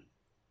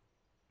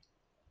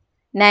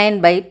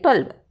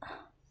 9/12.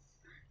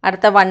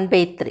 അടുത്ത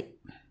 1/3.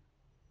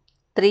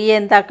 3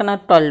 എന്താക്കണം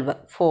 12.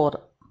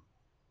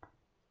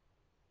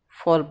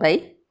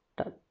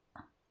 4/12.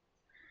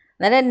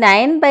 അന്നേരം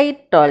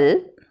 9/12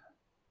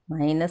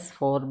 minus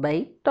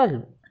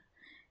 4/12.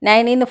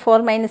 9ൽ നിന്ന്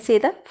 4 മൈനസ്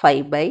ചെയ്താൽ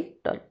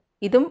 5/12.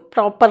 ഇതും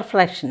പ്രോപ്പർ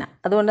ഫ്രാക്ഷനാണ്.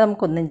 അതുകൊണ്ട്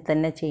നമുക്കൊന്നും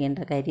തന്നെ ചെയ്യേണ്ട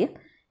കാര്യം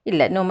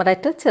ഇല്ല.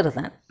 ന്യൂമറേറ്റർ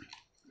ചെറുതാണ്.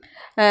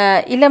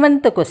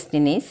 11th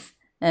ക്വസ്റ്റ്യൻ ഈസ്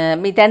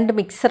രണ്ട്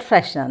മിക്സർ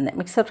ഫ്രാക്ഷനാണ്.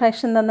 മിക്സർ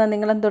ഫ്രാക്ഷൻ തന്നാൽ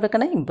നിങ്ങൾ എന്ത്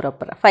കൊടുക്കണം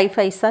improper. 5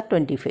 5s are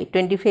 25.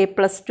 25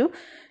 plus 2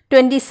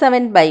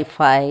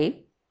 27/5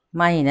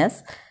 minus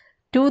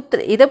 2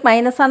 3. ഇത്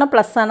മൈനസ് ആണോ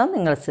പ്ലസ് ആണോ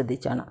നിങ്ങൾ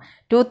ശ്രദ്ധിച്ചോണം.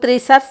 2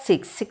 3s are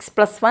 6. 6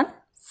 plus 1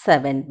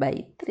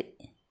 7/3.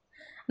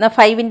 എന്നാൽ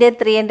 5ൻ്റെ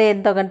 3ൻ്റെ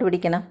എന്തോ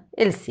കണ്ടുപിടിക്കണം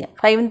LCM.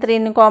 5ഉം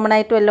 3നും കോമൺ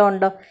ആയിട്ട് വല്ലതും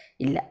ഉണ്ടോ?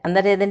 ഇല്ല.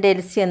 അന്നേരം ഇതിൻ്റെ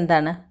LCM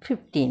എന്താണ്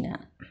 15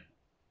 ആണ്.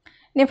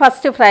 ഇനി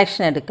ഫസ്റ്റ്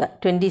ഫ്രാക്ഷൻ എടുക്കുക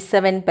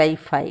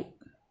 27/5.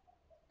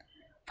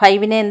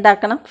 5നെ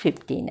എന്താക്കണം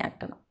 15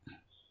 ആക്കണം.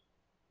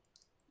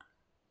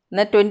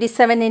 എന്നാൽ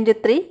 27 into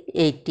 3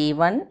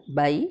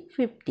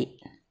 81/15.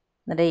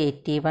 അന്നേരം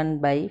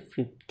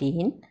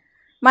 81/15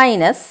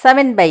 മൈനസ്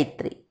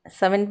 7/3.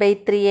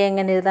 7/3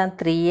 എങ്ങനെ എഴുതാം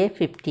 3യെ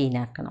 15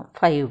 ആക്കണം.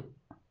 5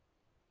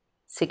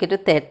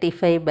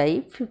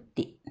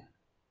 35/50.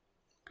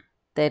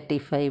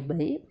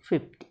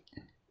 35/50.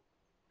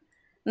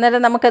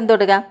 അന്നേരം നമുക്ക് എന്ത്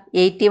കൊടുക്കാം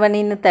 81ൽ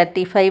നിന്ന്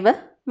 35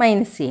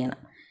 മൈനസ് ചെയ്യണം.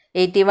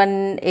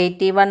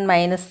 81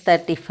 minus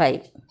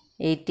 35.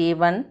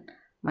 81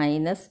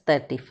 minus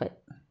 35.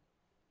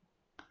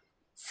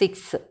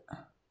 6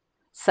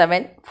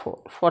 7 4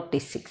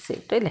 46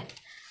 കിട്ടും അല്ലേ.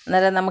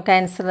 അന്നേരം നമുക്ക്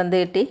ആൻസർ എന്ത്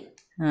കിട്ടി?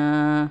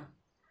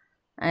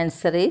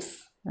 ആൻസർ ഈസ്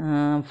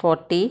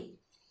 46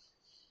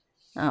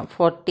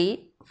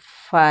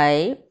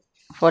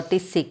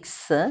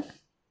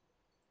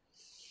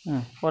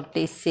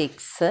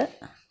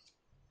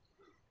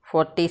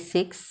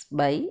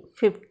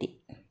 46/50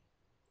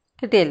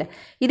 കിട്ടിയല്ലേ.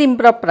 ഇത്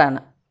ഇംപ്രോപ്പറാണ്.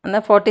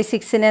 എന്നാൽ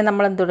 46നെ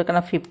നമ്മൾ എന്ത്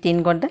കൊടുക്കണം 15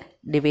 കൊണ്ട്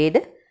ഡിവൈഡ്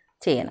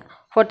ചെയ്യണം.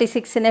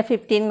 46നെ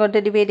 15 കൊണ്ട്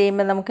ഡിവൈഡ്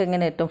ചെയ്യുമ്പോൾ നമുക്ക്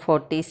എങ്ങനെ കിട്ടും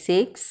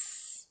 46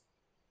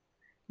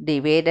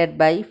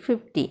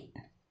 /15.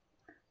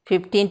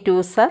 15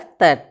 2s are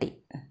 30.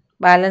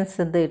 ബാലൻസ്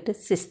എന്ത് കിട്ടും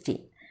 16.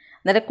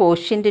 അന്നേരം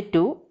ക്വോഷ്യൻ്റ്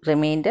 2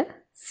 റിമൈൻഡർ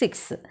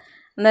 6.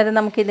 അന്നേരം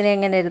നമുക്കിതിനെ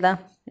എങ്ങനെ എഴുതാം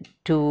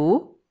 2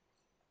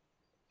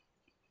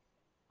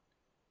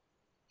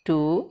 2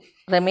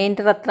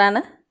 റിമൈൻഡർ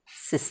എത്രയാണ്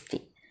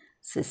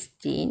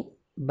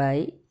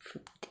 16/50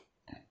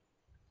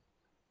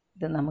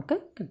 ഇത് നമുക്ക്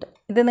കിട്ടും.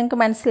 ഇത് നിങ്ങൾക്ക്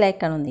മനസ്സിലായി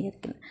കാണുമെന്ന്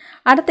വിചാരിക്കുന്നു.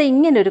 അടുത്ത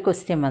ഇങ്ങനൊരു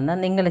ക്വസ്റ്റ്യൻ വന്നാൽ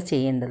നിങ്ങൾ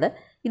ചെയ്യേണ്ടത്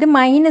ഇത്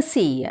മൈനസ്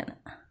ചെയ്യുകയാണ്.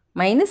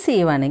 മൈനസ്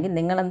ചെയ്യുവാണെങ്കിൽ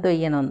നിങ്ങൾ എന്തോ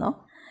ചെയ്യണമെന്നോ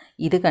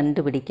ഇത്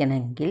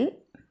കണ്ടുപിടിക്കണമെങ്കിൽ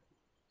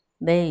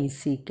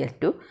ഈസ് ഈക്വൽ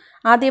ടു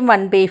ആദ്യം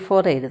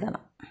 1/4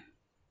 എഴുതണം.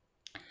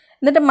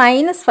 എന്നിട്ട്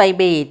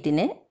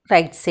 -5/8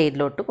 റൈറ്റ്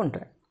സൈഡിലോട്ട്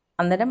കൊണ്ടുവരണം.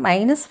 അന്നേരം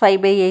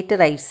 -5/8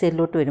 റൈറ്റ്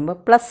സൈഡിലോട്ട് വരുമ്പോൾ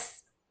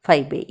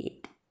 +5/8.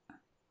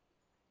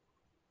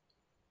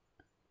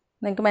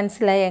 നിങ്ങൾക്ക്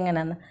മനസ്സിലായി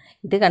എങ്ങനെയാണെന്ന്?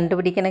 ഇത്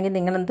കണ്ടുപിടിക്കണമെങ്കിൽ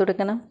നിങ്ങൾ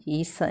എന്തെടുക്കണം?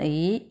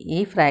 ഈ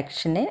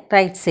ഫ്രാക്ഷനെ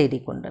റൈറ്റ്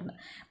സൈഡിൽ കൊണ്ടുവരണം.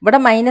 ഇവിടെ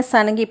മൈനസ്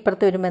ആണെങ്കിൽ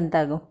ഇപ്പുറത്ത് വരുമ്പോൾ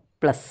എന്താകും?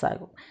 പ്ലസ്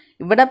ആകും.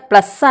 ഇവിടെ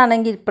പ്ലസ്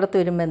ആണെങ്കിൽ ഇപ്പുറത്ത്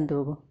വരുമ്പോൾ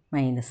എന്താകും?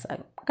 മൈനസ്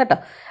ആകും കേട്ടോ.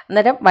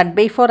 അന്നേരം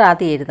 1/4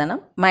 ആദ്യം എഴുതണം.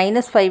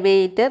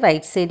 -5/8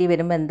 റൈറ്റ് സൈഡിൽ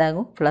വരുമ്പോൾ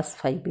എന്താകും?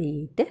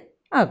 +5/8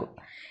 ആകും.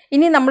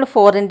 ഇനി നമ്മൾ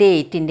 4ൻ്റെ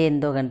 8ൻ്റെ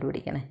എന്തോ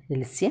കണ്ടുപിടിക്കണം?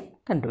 എൽസിയം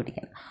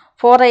കണ്ടുപിടിക്കണം.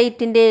 4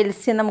 8ൻ്റെ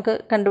എൽസിയം നമുക്ക്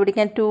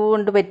കണ്ടുപിടിക്കാൻ 2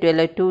 കൊണ്ട്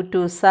പറ്റുമല്ലോ. 2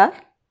 2s are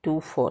 2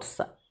 4s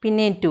are.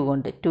 പിന്നെയും 2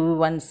 കൊണ്ട് 2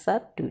 1s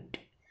are 2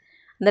 2.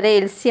 അന്നേരം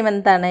എൽസിയം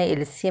എന്താണ്?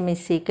 LCM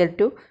is equal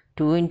to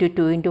 2 ×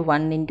 2 ×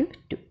 1 ×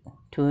 2.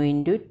 2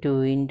 × 2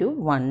 ×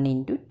 1 ×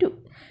 2.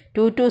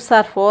 2 2s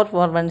are 4,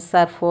 4 1s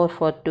are 4,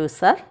 4 2s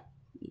are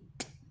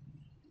 8.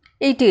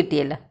 8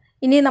 കിട്ടിയല്ലോ.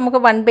 ഇനി നമുക്ക്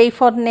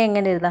 1/4നെ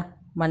എങ്ങനെ എഴുതാം?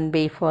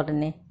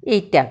 1/4നെ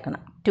 8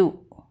 ആക്കണം. 2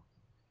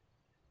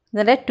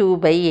 അന്നേരം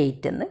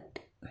 2/8 എന്ന്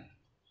കിട്ടി.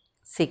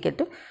 Equal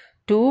to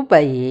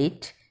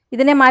 2/8.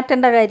 ഇതിനെ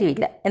മാറ്റേണ്ട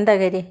കാര്യമില്ല. എന്താ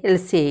കാര്യം?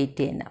 LCM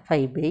 8 തന്നെ.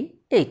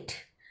 5/8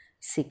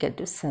 ഈക്വൽ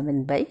ടു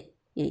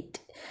 7/8.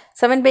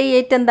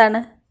 7/8 എന്താണ്?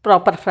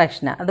 പ്രോപ്പർ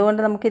ഫ്രാക്ഷനാണ്. അതുകൊണ്ട്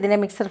നമുക്ക് ഇതിനെ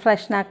മിക്സഡ്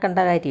ഫ്രാക്ഷൻ ആക്കേണ്ട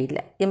കാര്യമില്ല.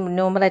 ഈ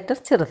ന്യൂമറേറ്റർ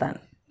ചെറുതാണ്.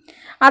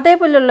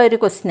 അതേപോലുള്ള ഒരു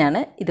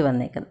ക്വസ്റ്റ്യനാണ് ഇത്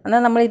വന്നേക്കുന്നത്.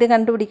 എന്നാൽ നമ്മൾ ഇത്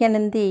കണ്ടുപിടിക്കാൻ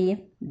എന്ത് ചെയ്യും?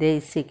 ഇത്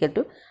ഈക്വൽ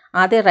ടു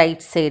ആദ്യം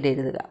റൈറ്റ് സൈഡ്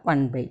എഴുതുക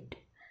 1/2.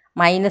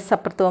 മൈനസ്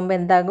അപ്പുറത്ത് പോകുമ്പോൾ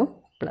എന്താകും?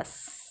 പ്ലസ്.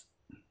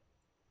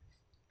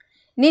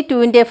 ഇനി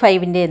 2ൻ്റെ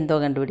 5ൻ്റെ എന്തോ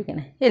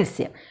കണ്ടുപിടിക്കണം?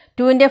 എൽസിയം.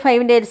 2ൻ്റെ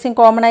 5ൻ്റെ എൽസിയം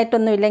കോമൺ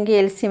ആയിട്ടൊന്നും ഇല്ലെങ്കിൽ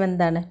എൽസിയം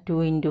എന്താണ്? 2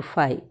 ×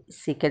 5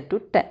 ഈക്വൽ ടു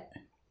 10.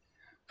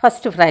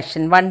 First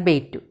fraction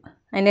 1/2.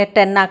 അതിനെ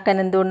 10 ആക്കാൻ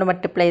എന്തുകൊണ്ട്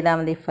മൾട്ടിപ്ലൈ ചെയ്താൽ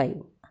മതി? 5.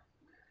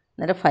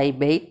 അന്നേരം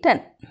 5/10.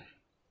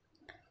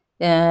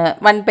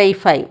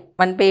 1/5.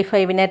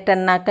 1/5നെ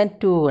 10 ആക്കാൻ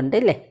 2 ഉണ്ട്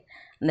അല്ലേ?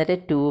 അന്നേരം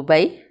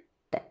 2/10.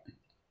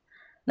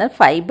 എന്നാൽ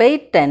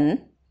 5/10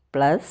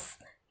 പ്ലസ്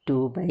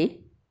 2/10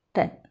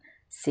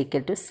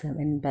 ഈക്വൽ ടു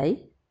 7/10.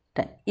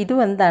 ഇതും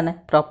എന്താണ്?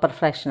 പ്രോപ്പർ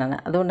ഫ്രാക്ഷനാണ്.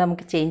 അതുകൊണ്ട്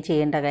നമുക്ക് ചേഞ്ച്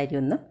ചെയ്യേണ്ട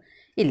കാര്യമൊന്നും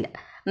ഇല്ല.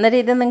 അന്നേരം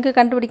ഇത് നിങ്ങൾക്ക്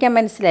കണ്ടുപിടിക്കാൻ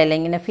മനസ്സിലായില്ല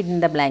ഇങ്ങനെ ഫിൽ ഇൻ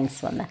ദ ബ്ലാങ്ക്സ്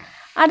വന്ന്.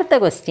 അടുത്ത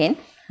question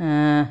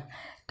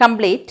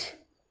complete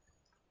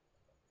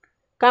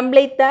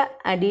the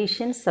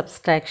addition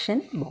subtraction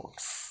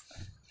box.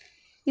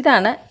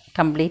 ഇതാണ്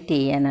കംപ്ലീറ്റ്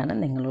ചെയ്യാനാണ്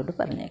നിങ്ങളോട്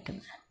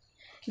പറഞ്ഞേക്കുന്നത്.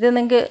 ഇത്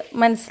നിങ്ങൾക്ക്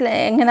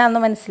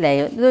എങ്ങനെയാണെന്ന്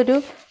മനസ്സിലായോ? ഇതൊരു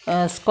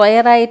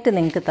സ്ക്വയറായിട്ട്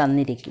നിങ്ങൾക്ക്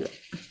തന്നിരിക്കുക.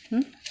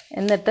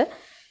 എന്നിട്ട്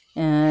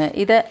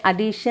ഇത്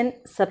അഡീഷൻ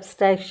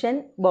സബ്സ്ട്രാക്ഷൻ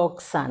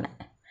ബോക്സാണ്.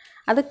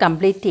 അത്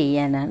കംപ്ലീറ്റ്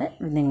ചെയ്യാനാണ്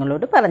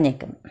നിങ്ങളോട്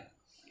പറഞ്ഞേക്കുന്നത്.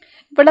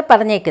 ഇവിടെ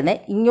പറഞ്ഞേക്കുന്നത്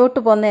ഇങ്ങോട്ട്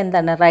പോകുന്ന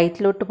എന്താണ്?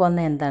 റൈറ്റിലോട്ട് പോകുന്ന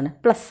എന്താണ്?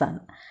 പ്ലസ് ആണ്.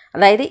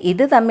 അതായത്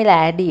ഇത് തമ്മിൽ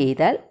ആഡ്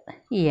ചെയ്താൽ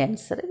ഈ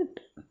ആൻസർ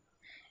കിട്ടും.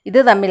 ഇത്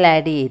തമ്മിൽ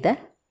ആഡ് ചെയ്താൽ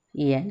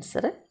ഈ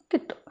ആൻസർ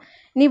കിട്ടും.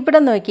 ഇനി ഇവിടെ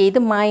നോക്കിയാൽ ഇത്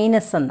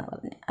മൈനസ് എന്നാണ്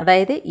പറഞ്ഞത്.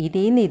 അതായത്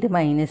ഇതിൽ നിന്ന് ഇത്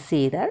മൈനസ്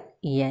ചെയ്താൽ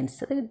ഈ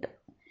ആൻസർ കിട്ടും.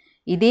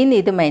 ഇതിൽ നിന്ന്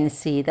ഇത്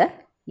മൈനസ് ചെയ്താൽ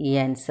ഈ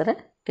ആൻസർ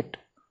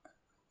കിട്ടും.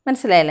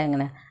 മനസ്സിലായല്ലോ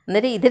അങ്ങനെ?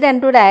 അന്നേരം ഇത്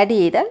രണ്ടും കൂടെ ആഡ്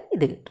ചെയ്താൽ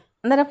ഇത് കിട്ടും.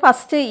 അന്നേരം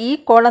ഫസ്റ്റ് ഈ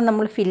കോളം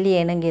നമ്മൾ ഫില്ല്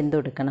ചെയ്യണമെങ്കിൽ എന്ത്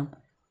കൊടുക്കണം?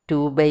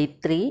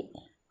 2/3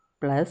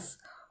 പ്ലസ്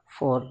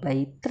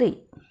 4/3.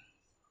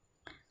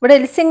 ഇവിടെ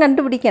എൽസിയം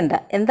കണ്ടുപിടിക്കണ്ട.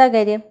 എന്താ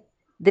കാര്യം?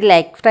 ഇത്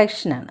ലൈക്ക്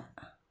ഫ്രാക്ഷനാണ്.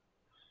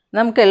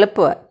 നമുക്ക്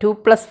എളുപ്പമാണ്. 2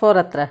 + 4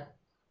 എത്ര?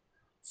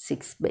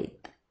 6/3.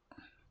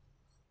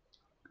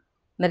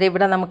 അന്നേരം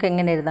ഇവിടെ നമുക്ക്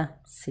എങ്ങനെ എഴുതാം?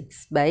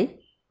 6/3.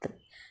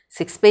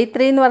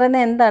 6/3 എന്ന്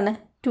പറയുന്നത് എന്താണ്?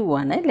 2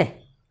 ആണ് അല്ലേ?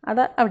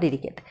 അത് അവിടെ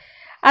ഇരിക്കട്ടെ.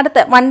 അടുത്ത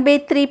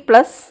 1/3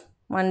 പ്ലസ്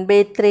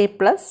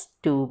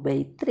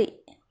 2/3.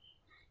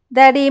 ഇത്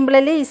ആഡ്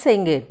ചെയ്യുമ്പോഴല്ലേ ഈ സൈൻ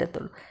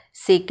കിട്ടത്തുള്ളൂ.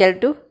 Equal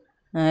to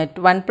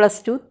 1 +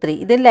 2 3.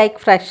 ഇത് ലൈക്ക്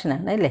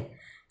ഫ്രാക്ഷനാണ് അല്ലേ?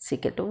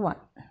 Equal to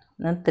 1.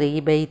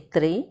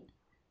 3/3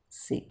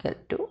 ഈക്വൽ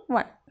ടു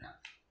 1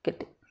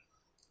 കിട്ടി.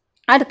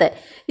 അടുത്ത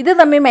ഇത്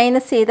തമ്മിൽ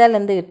മൈനസ് ചെയ്താൽ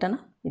എന്ത് കിട്ടണം?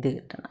 ഇത്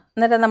കിട്ടണം.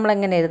 എന്നിട്ട്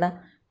നമ്മളെങ്ങനെ എഴുതാം?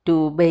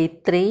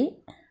 2/3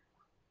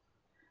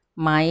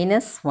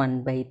 മൈനസ്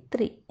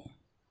 1/3.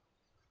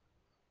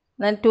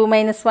 2 -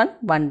 1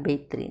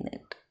 1/3 എന്ന്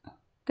കിട്ടും.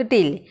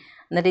 കിട്ടിയില്ലേ?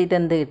 എന്നിട്ട്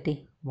ഇതെന്ത് കിട്ടി?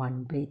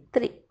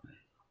 1/3.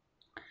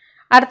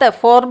 അടുത്ത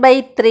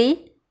 4/3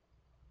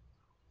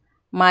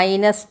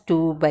 മൈനസ്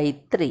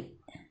 2/3.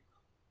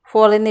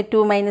 4ൽ നിന്ന്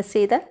 2 മൈനസ്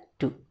ചെയ്താൽ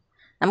 2.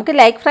 നമുക്ക്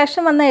ലൈക്ക്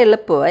ഫ്രാക്ഷൻ വന്നാൽ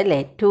എളുപ്പമോ അല്ലേ?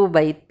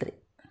 2/3.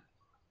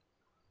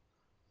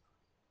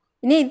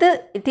 ഇനി ഇത്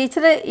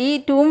ടീച്ചർ ഈ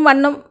 2ഉം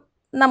 1ഉം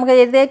നമുക്ക്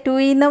എഴുതിയാൽ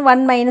 2ൽ നിന്ന്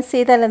 1 മൈനസ്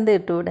ചെയ്താൽ എന്ത്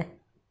കിട്ടും? ഇവിടെ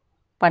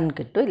 1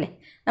 കിട്ടും അല്ലേ?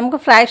 നമുക്ക്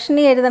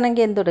ഫ്രാക്ഷനിൽ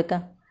എഴുതണമെങ്കിൽ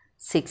എന്തെടുക്കാം?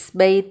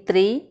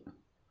 6/3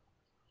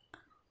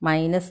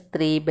 മൈനസ്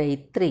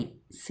 3/3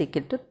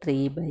 ഈക്വൽ ടു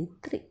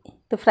 3/3.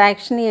 ഇത്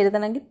ഫ്രാക്ഷനിൽ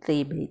എഴുതണമെങ്കിൽ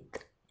 3/3.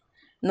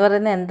 എന്ന്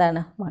പറയുന്നത്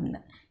എന്താണ് 1.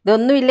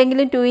 ഇതൊന്നും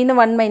ഇല്ലെങ്കിലും 2ൽ നിന്ന്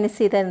 1 മൈനസ്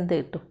ചെയ്താൽ എന്ത്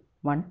കിട്ടും?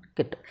 1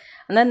 കിട്ടും.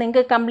 എന്നാൽ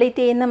നിങ്ങൾക്ക് കംപ്ലീറ്റ്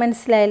ചെയ്യുന്ന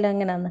മനസ്സിലായല്ലോ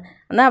എങ്ങനെയാണെന്ന്.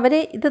 എന്നാൽ അവർ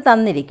ഇത്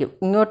തന്നിരിക്കും,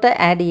 ഇങ്ങോട്ട്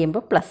ആഡ്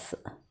ചെയ്യുമ്പോൾ പ്ലസ്,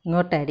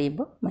 ഇങ്ങോട്ട് ആഡ്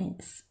ചെയ്യുമ്പോൾ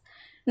മൈനസ്.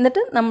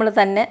 എന്നിട്ട്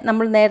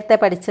നമ്മൾ നേരത്തെ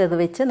പഠിച്ചത്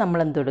വെച്ച് നമ്മൾ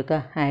എന്ത് കൊടുക്കുക?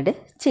 ആഡ്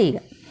ചെയ്യുക.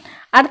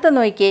 അടുത്ത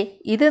നോക്കിയേ,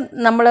 ഇത്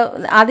നമ്മൾ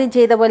ആദ്യം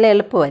ചെയ്ത പോലെ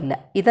എളുപ്പമല്ല.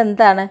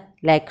 ഇതെന്താണ്?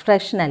 ലൈക്ക്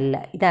ഫ്രാക്ഷൻ അല്ല,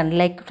 ഇത്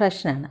അൺലൈക്ക്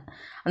ഫ്രാക്ഷനാണ്.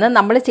 എന്നാൽ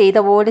നമ്മൾ ചെയ്ത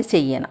പോലെ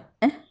ചെയ്യണം.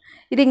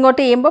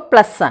 ഇതിങ്ങോട്ട് ചെയ്യുമ്പോൾ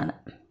പ്ലസ് ആണ്.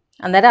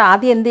 അന്നേരം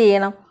ആദ്യം എന്ത്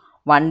ചെയ്യണം?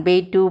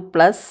 1/2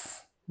 പ്ലസ്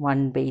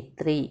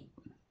 1/3.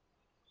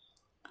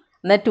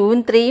 എന്നാൽ 2ഉം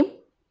 3ഉം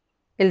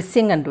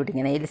എൽസിയം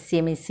കണ്ടുപിടിക്കണം.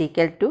 LCM is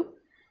equal to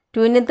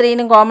 2നും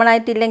 3നും common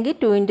ആയിട്ടില്ലെങ്കിൽ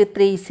 2 ×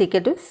 3 =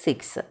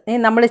 6. ഇനി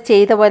നമ്മൾ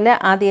ചെയ്ത പോലെ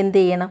ആദ്യം എന്ത്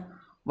ചെയ്യണം?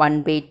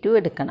 1/2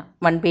 എടുക്കണം.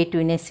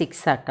 1/2നെ 6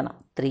 ആക്കണം.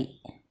 3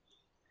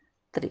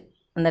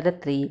 അന്നേരം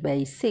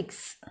 3/6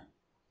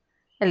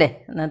 അല്ലേ?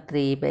 എന്നാൽ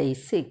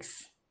 3/6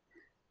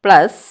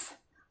 പ്ലസ്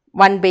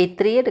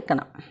 1/3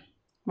 എടുക്കണം.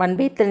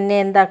 1/3നെ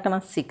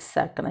എന്താക്കണം? 6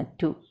 ആക്കണം.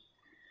 2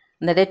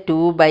 അന്നേരം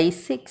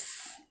 2/6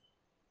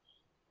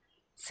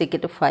 =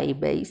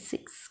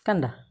 5/6.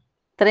 കണ്ടോ?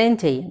 ഇത്രയും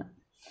ചെയ്യണം.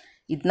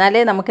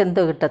 എന്നാലേ നമുക്ക്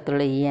എന്തോ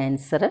കിട്ടത്തുള്ളൂ? ഈ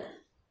ആൻസർ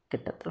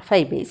കിട്ടത്തുള്ളൂ,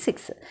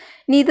 5/6.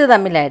 ഇനി ഇത്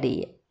തമ്മിൽ ആഡ്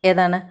ചെയ്യുക.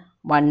 ഏതാണ്?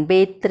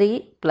 1/3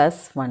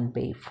 പ്ലസ്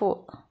 1/4.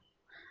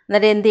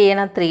 അന്നേരം എന്ത്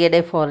ചെയ്യണം? 3യുടെ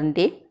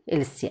 4ൻ്റെയും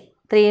എൽസിയം.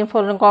 3യും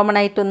 4ഉം കോമൺ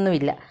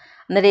ആയിട്ടൊന്നുമില്ല.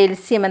 അന്നേരം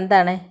എൽസിയം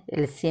എന്താണ്?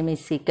 എൽസിയം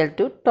ഈസ് ഈക്വൽ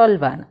ടു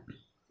 12 ആണ്.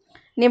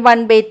 ഇനി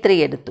 1/3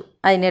 എടുത്തു,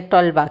 അതിനെ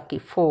 12 ആക്കി.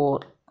 4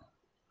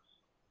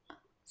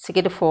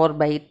 =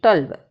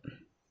 4/12.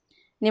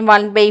 ഇനി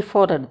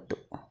 1/4 എടുത്തു,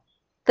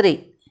 3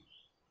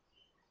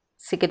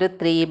 =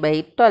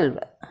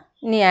 3/12.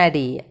 ഇനി ആഡ്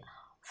ചെയ്യുക.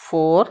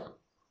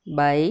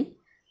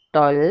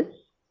 4/12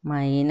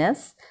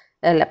 മൈനസ്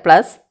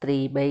പ്ലസ്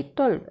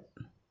 3/12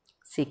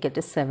 =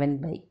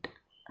 7/2.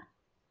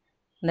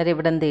 അന്നേരം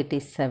ഇവിടെ എന്ത് കിട്ടി?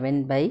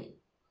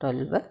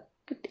 7/12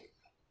 കിട്ടി.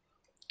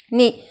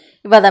 ഇനി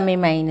ഇവ തമ്മിൽ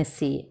മൈനസ്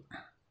ചെയ്യുക.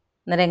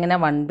 അന്നേരം എങ്ങനെ?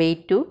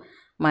 1/2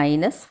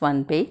 മൈനസ്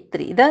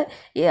 1/3. ഇത്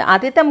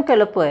ആദ്യത്തെ നമുക്ക്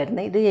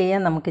എളുപ്പമായിരുന്നു, ഇത്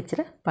ചെയ്യാൻ നമുക്ക്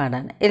ഇച്ചിരി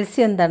പാടാണ്.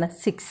 എൽസിയം എന്താണ്?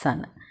 6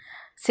 ആണ്.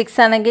 6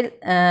 ആണെങ്കിൽ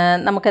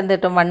നമുക്ക് എന്ത്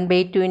കിട്ടും?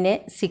 1/2നെ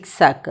 6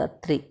 ആക്കുക.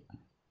 3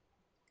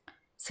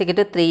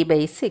 =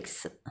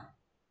 3/6.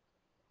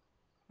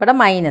 ഇവിടെ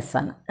മൈനസ്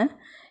ആണ്.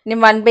 ഇനി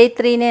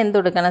 1/3നെ എന്ത്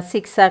കൊടുക്കണം?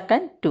 6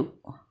 ആക്കാൻ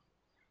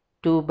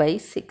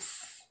 2/6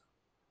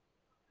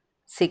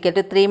 =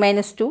 3 -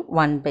 2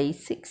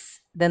 1/6.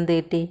 ഇതെന്ത്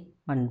കിട്ടി?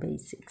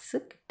 1/6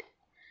 കിട്ടി.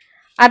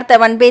 അടുത്ത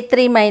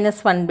 1/3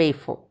 മൈനസ്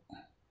 1/4.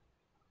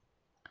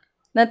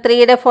 എന്നാൽ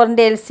 3യുടെ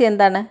 4ൻ്റെ എൽസിയം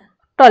എന്താണ്?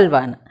 12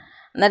 ആണ്.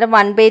 അന്നേരം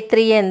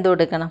 1/3 എന്ത്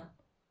കൊടുക്കണം?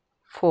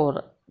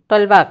 4.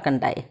 12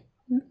 ആക്കണ്ടായി.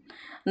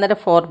 അന്നേരം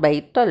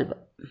 4/12.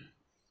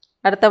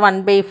 അടുത്ത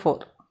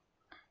 1/4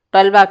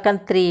 12 ആക്കാൻ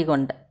 3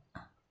 കൊണ്ട്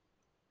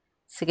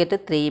 =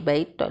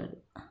 3/12.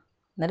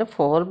 അന്നേരം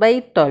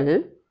 4/12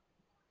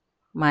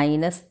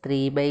 മൈനസ്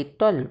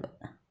 3/12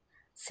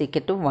 =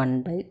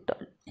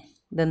 1/12.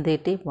 ഇതെന്ത്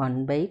കിട്ടി?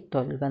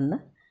 1/12 എന്ന്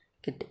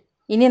കിട്ടി.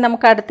 ഇനി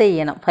നമുക്ക് അടുത്ത്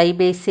ചെയ്യണം.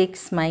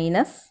 5/6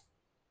 മൈനസ്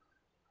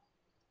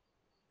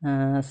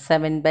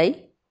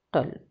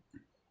 7/12.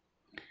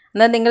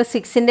 എന്നാൽ നിങ്ങൾ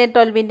 6ൻ്റെയും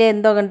 12ൻ്റെയും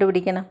എന്തോ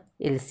കണ്ടുപിടിക്കണം?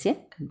 എൽസിയം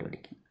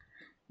കണ്ടുപിടിക്കണം.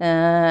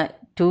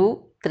 2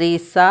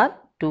 3s are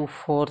 2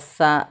 4s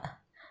are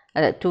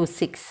 2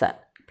 6 are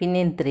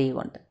പിന്നെയും 3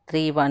 കൊണ്ട്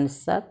 3 1s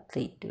are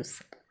 3 2s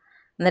are.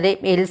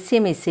 അന്നേരം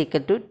LCM is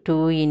equal to 2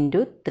 ×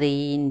 3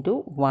 ×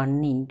 1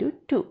 ×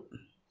 2.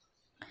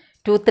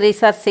 2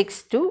 3s are 6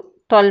 2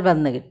 12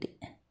 എന്ന് കിട്ടി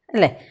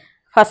അല്ലേ?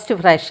 First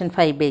fraction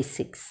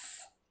 5/6.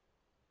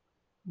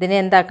 ഇതിനെ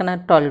എന്താക്കണം?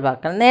 12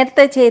 ആക്കണം.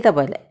 നേരത്തെ ചെയ്ത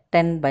പോലെ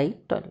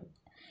 10/12.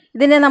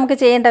 ഇതിനെ നമുക്ക്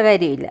ചെയ്യേണ്ട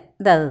കാര്യമില്ല,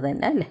 ഇതത്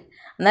തന്നെ അല്ലേ?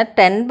 എന്നാൽ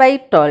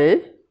 10/12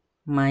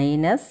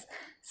 മൈനസ്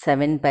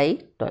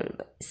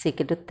 7/12 =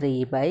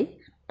 3/12.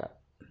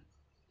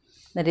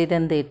 അന്നേരം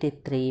ഇതെന്ത് കിട്ടി?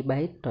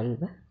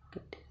 3/12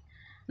 കിട്ടി.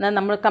 എന്നാൽ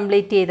നമ്മൾ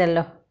കംപ്ലീറ്റ്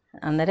ചെയ്തല്ലോ.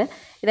 അന്നേരം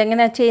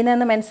ഇതെങ്ങനെയാണ്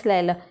ചെയ്യുന്നതെന്ന്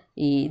മനസ്സിലായല്ലോ.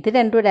 ഇത്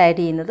രണ്ടും കൂടെ ആഡ്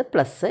ചെയ്യുന്നത്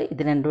പ്ലസ്,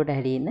 ഇത് രണ്ടും കൂടെ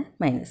ആഡ് ചെയ്യുന്നത്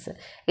മൈനസ്.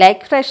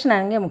 ലൈക്ക് ഫ്രാക്ഷൻ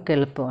ആണെങ്കിൽ നമുക്ക്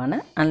എളുപ്പമാണ്,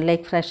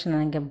 അൺലൈക്ക് ഫ്രാക്ഷൻ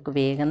ആണെങ്കിൽ നമുക്ക്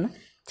വേഗം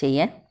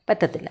ചെയ്യാൻ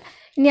പറ്റത്തില്ല.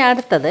 ഇനി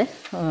അടുത്തത്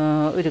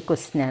ഒരു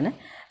ക്വസ്റ്റ്യനാണ്.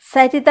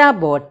 Saritha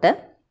boat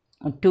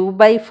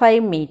 2/5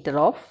 metre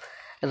of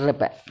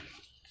ribbon.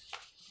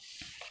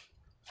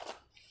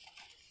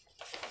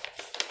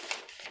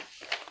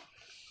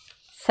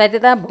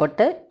 Saritha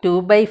boat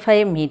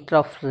 2/5 metre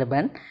of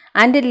ribbon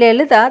and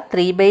Lalitha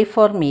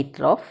 3/4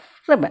 metre of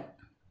ribbon.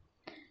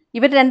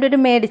 ഇവർ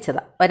രണ്ടുപേരും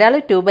മേടിച്ചതാണ്. ഒരാൾ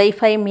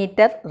 2/5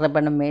 മീറ്റർ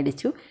റിബണും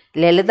മേടിച്ചു,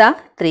 ലളിത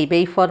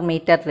 3/4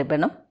 മീറ്റർ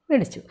റിബണും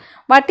മേടിച്ചു.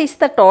 What is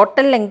the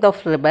total length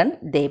of ribbon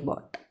they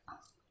boat?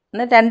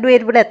 എന്നാൽ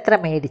രണ്ടുപേരും ഇവിടെ എത്ര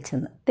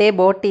മേടിച്ചെന്ന്. ദേ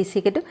boat is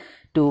equal to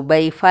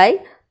 2/5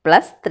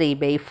 plus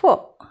 3/4.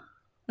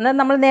 എന്നാൽ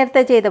നമ്മൾ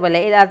നേരത്തെ ചെയ്ത പോലെ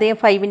ആദ്യം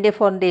 5ൻ്റെയും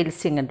 4ൻ്റെയും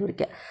എൽസിയം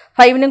കണ്ടുപിടിക്കുക.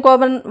 5നും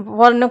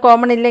 4നും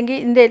കോമൺ ഇല്ലെങ്കിൽ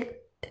ഇതിൻ്റെ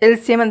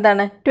എൽസിയം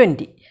എന്താണ്?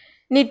 20.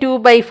 ഇനി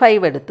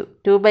 2/5 എടുത്തു,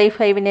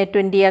 2/5നെ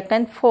 20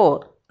 ആക്കാൻ 4.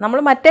 നമ്മൾ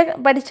മറ്റേ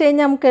പഠിച്ചു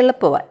കഴിഞ്ഞാൽ നമുക്ക്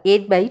എളുപ്പമാണ്,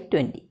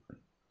 8/20.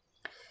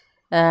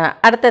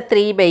 അടുത്ത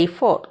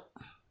 3/4.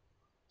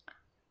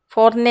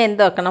 4നെ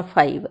എന്ത് വെക്കണം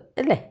 5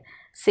 അല്ലേ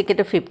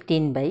സിക്കറ്റ്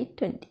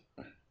 15/20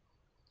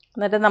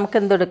 എന്നിട്ട് നമുക്ക്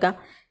എന്തെടുക്കാം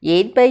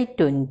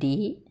 8/20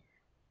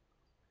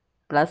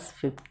 പ്ലസ്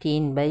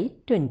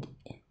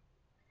 15/20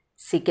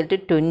 സിക്കറ്റ്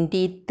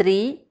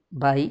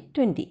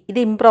 23/20 ഇത്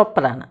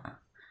ഇംപ്രോപ്പറാണ്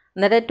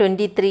എന്നിട്ട്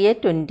 23യെ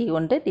 20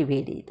 കൊണ്ട്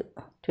ഡിവൈഡ് ചെയ്തു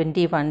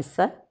 21s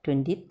are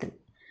 23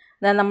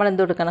 എന്നാൽ നമ്മൾ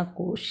എന്ത് കൊടുക്കണം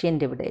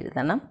കോഷ്യൻ്റ് ഇവിടെ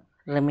എഴുതണം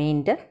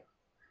റിമൈൻഡർ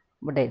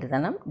ഇവിടെ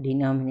എഴുതണം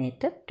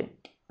ഡിനോമിനേറ്റർ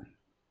 20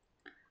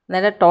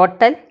 അന്നേരം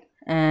total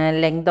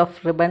length of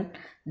ribbon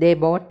they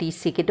boat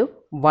is equal to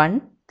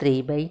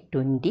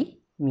 13/20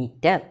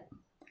 metre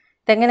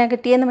ഇതെങ്ങനെ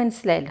കിട്ടിയെന്ന്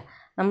മനസ്സിലായില്ല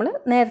നമ്മൾ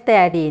നേരത്തെ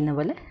ആഡ് ചെയ്യുന്ന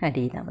പോലെ ആഡ്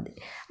ചെയ്താൽ മതി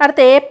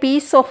അടുത്ത A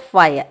piece of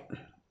wire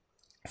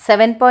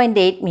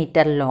 7.8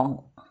 metre long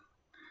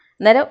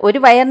അന്നേരം ഒരു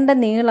വയറിൻ്റെ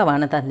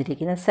നീളമാണ്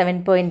തന്നിരിക്കുന്നത്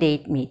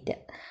 7.8 മീറ്റർ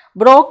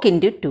ബ്രോക്ക്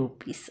ഇൻറ്റു 2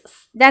 പീസസ്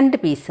 2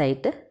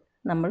 പീസായിട്ട്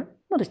നമ്മൾ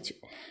മുറിച്ചു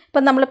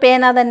ഇപ്പം നമ്മൾ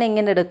പേന തന്നെ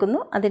ഇങ്ങനെ എടുക്കുന്നു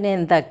അതിനെ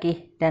എന്താക്കി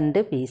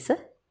 2 പീസ്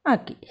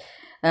ആക്കി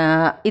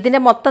ഇതിൻ്റെ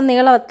മൊത്തം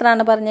നീളം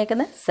എത്രയാണ്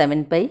പറഞ്ഞേക്കുന്നത്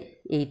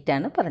 7/8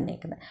 ആണ്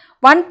പറഞ്ഞേക്കുന്നത്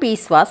 1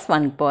 piece was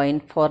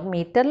 1.4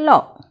 metre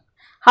long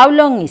how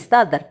long is the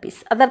other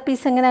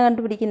piece എങ്ങനെയാണ്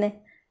കണ്ടുപിടിക്കുന്നത്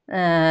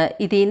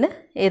ഇതിൽ നിന്ന്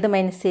ഏത്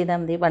മൈനസ് ചെയ്താൽ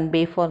മതി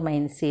 1/4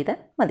 മൈനസ് ചെയ്താൽ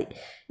മതി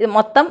ഇത്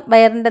മൊത്തം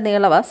വയറിൻ്റെ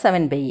നീളമാണ്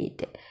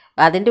 7/8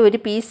 അതിൻ്റെ ഒരു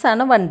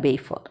പീസാണ്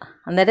 1/4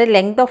 അന്നേരം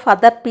ലെങ്ത് ഓഫ്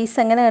അതർ പീസ്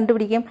എങ്ങനെ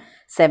കണ്ടുപിടിക്കും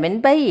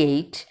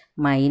 7/8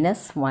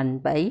 മൈനസ്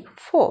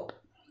 1/4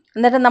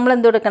 അന്നേരം നമ്മൾ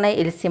എന്ത് കൊടുക്കണം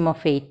LCM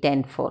of 8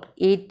 and 4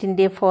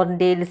 8ൻ്റെയും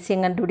 4ൻ്റെയും LCM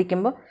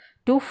കണ്ടുപിടിക്കുമ്പോൾ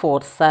 2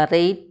 4s are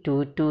 8 2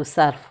 2s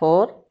are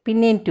 4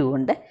 പിന്നെയും 2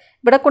 ഉണ്ട്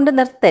ഇവിടെ കൊണ്ട്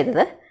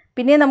നിർത്തരുത്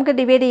പിന്നെ നമുക്ക്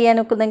ഡിവൈഡ് ചെയ്യാൻ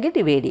ഒക്കുന്നെങ്കിൽ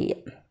ഡിവൈഡ്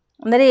ചെയ്യാം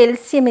അന്നേരം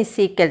LCM is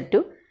equal to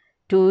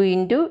 2 ×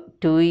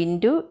 2 ×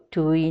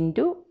 2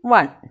 ×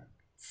 1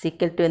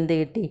 equal to എന്ത്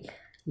കിട്ടി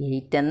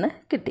 8 എന്ന്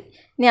കിട്ടി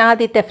ഇനി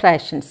ആദ്യത്തെ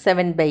ഫ്രാക്ഷൻ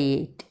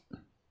 7/8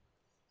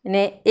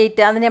 പിന്നെ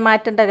 8 അതിനെ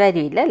മാറ്റേണ്ട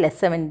കാര്യമില്ല അല്ലേ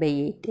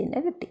 7/8 തന്നെ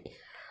കിട്ടി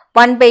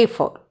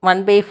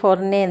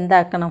 1/4നെ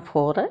എന്താക്കണം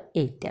 4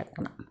 8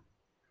 ആക്കണം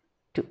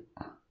 2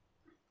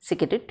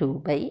 സിക്കറ്റ്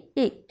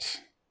 2/8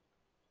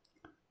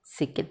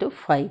 സിക്കറ്റ്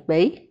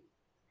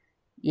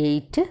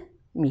 5/8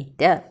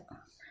 മീറ്റർ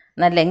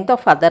എന്നാൽ length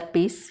of other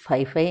piece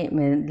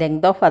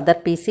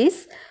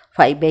is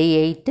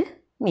 5/8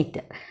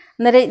 metre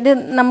അന്നേരം ഇത്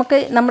നമുക്ക്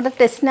നമ്മുടെ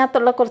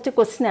ടെസ്റ്റിനകത്തുള്ള കുറച്ച്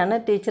ക്വസ്റ്റ്യനാണ്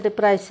ടീച്ചർ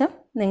ഇപ്രാവശ്യം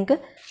നിങ്ങൾക്ക്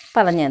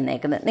പറഞ്ഞു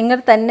തന്നേക്കുന്നത് നിങ്ങൾ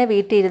തന്നെ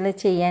വീട്ടിൽ ഇരുന്ന്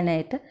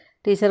ചെയ്യാനായിട്ട്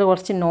ടീച്ചർ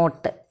കുറച്ച്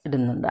നോട്ട്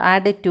ഇടുന്നുണ്ട്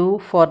ആഡ് 2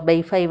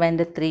 4/5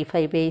 ആൻഡ് 3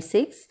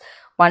 5/6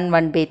 1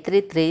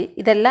 1/3 3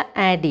 ഇതെല്ലാം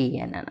ആഡ്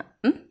ചെയ്യാനാണ്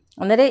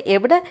അന്നേരം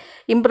എവിടെ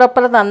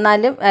ഇംപ്രോപ്പർ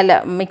തന്നാലും അല്ല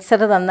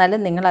മിക്സർ തന്നാലും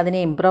നിങ്ങൾ അതിനെ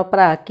ഇംപ്രോപ്പർ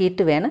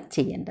ആക്കിയിട്ട് വേണം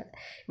ചെയ്യേണ്ടത്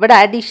ഇവിടെ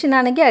അഡീഷൻ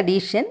ആണെങ്കിൽ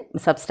അഡീഷൻ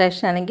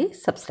സബ്സ്ട്രാക്ഷൻ ആണെങ്കിൽ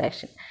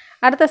സബ്സ്ട്രാക്ഷൻ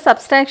അടുത്ത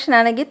സബ്സ്ട്രാക്ഷൻ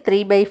ആണെങ്കിൽ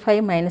 3/5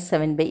 മൈനസ്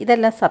 7/,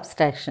 ഇതെല്ലാം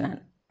സബ്സ്ട്രാക്ഷനാണ്.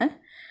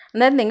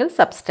 അന്നേരം നിങ്ങൾ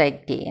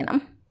സബ്സ്ട്രാക്ട് ചെയ്യണം.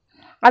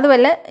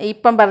 അതുപോലെ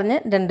ഇപ്പം പറഞ്ഞ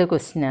 2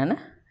 ക്വസ്റ്റ്യനാണ്.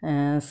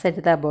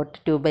 Saritha boat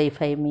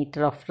 2/5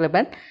 meter of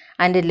ribbon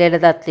and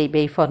Lalita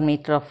 3/4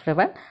 meter of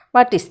ribbon.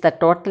 What is the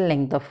total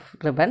length of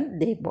ribbon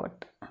they bought?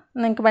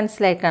 നിങ്ങൾക്ക്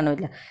മനസ്സിലായി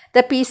കാണില്ല.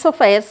 The piece of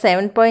wire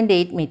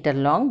 7.8 meter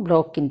long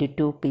broke into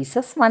 2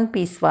 pieces. One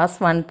piece was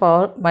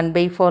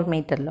 1/4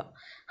 meter long.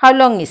 How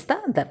long is the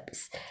other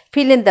piece?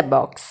 Fill in the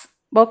box.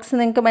 Box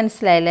നിങ്ങൾക്ക്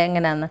മനസ്സിലായില്ലേ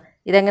എങ്ങനെയാണെന്ന്?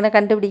 ഇതെങ്ങനെ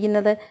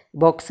കണ്ടുപിടിക്കുന്നത്?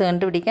 Box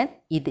കണ്ടുപിടിക്കാൻ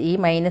ഈ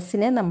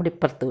മൈനസിനെ നമ്മൾ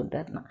ഇപ്പുറത്ത്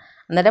കൊണ്ടുവരണം.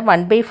 അന്നേരം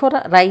 1/4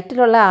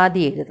 റൈറ്റിലുള്ള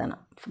ആദ്യം എഴുതണം.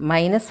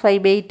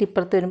 -5/8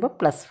 ഇപ്പുറത്ത് വരുമ്പോൾ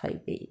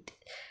 +5/8.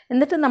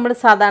 എന്നിട്ട് നമ്മൾ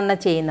സാധാരണ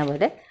ചെയ്യുന്ന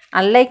പോലെ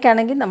അൺലൈക്ക്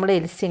ആണെങ്കിൽ നമ്മൾ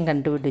എൽസിയം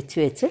കണ്ടുപിടിച്ച്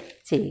വെച്ച്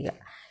ചെയ്യുക.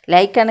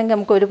 ലൈക്ക് ആണെങ്കിൽ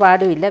നമുക്ക് ഒരു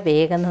പാടുമില്ല,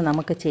 വേഗം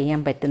നമുക്ക് ചെയ്യാൻ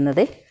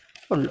പറ്റുന്നതേ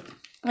ഉള്ളൂ.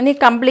 ഇനി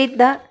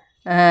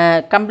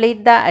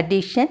complete the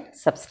addition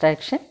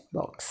subtraction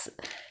box.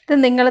 ഇത്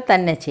നിങ്ങൾ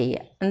തന്നെ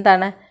ചെയ്യുക.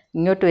 എന്താണ്?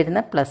 ഇങ്ങോട്ട്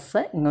വരുന്ന പ്ലസ്,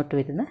 ഇങ്ങോട്ട്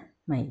വരുന്ന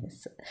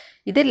മൈനസ്.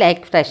 ഇത്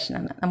ലൈക്ക്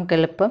ഫ്രാക്ഷനാണ്, നമുക്ക്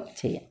എളുപ്പം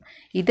ചെയ്യാം.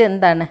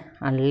 ഇതെന്താണ്?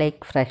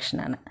 അൺലൈക്ക്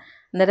ഫ്രാക്ഷനാണ്.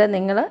 അന്നേരം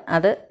നിങ്ങൾ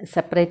അത്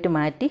സെപ്പറേറ്റ്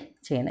മാറ്റി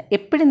ചെയ്യണം.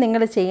 എപ്പോഴും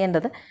നിങ്ങൾ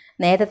ചെയ്യേണ്ടത്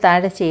നേരെ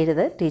താഴെ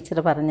ചെയ്യരുത്. ടീച്ചർ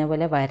പറഞ്ഞ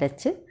പോലെ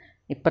വരച്ച്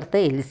ഇപ്പുറത്തെ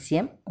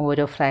എൽസിയം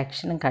ഓരോ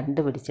ഫ്രാക്ഷനും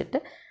കണ്ടുപിടിച്ചിട്ട്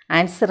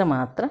ആൻസർ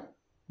മാത്രം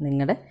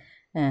നിങ്ങളുടെ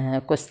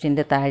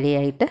ക്വസ്റ്റ്യൻ്റെ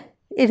താഴെയായിട്ട്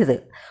എഴുതുക.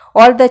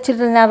 All the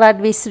children are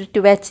advised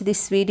to watch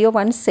this video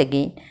once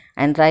again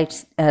and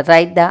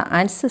write the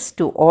answers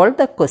to all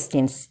the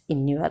questions in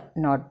your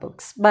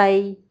notebooks.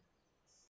 Bye.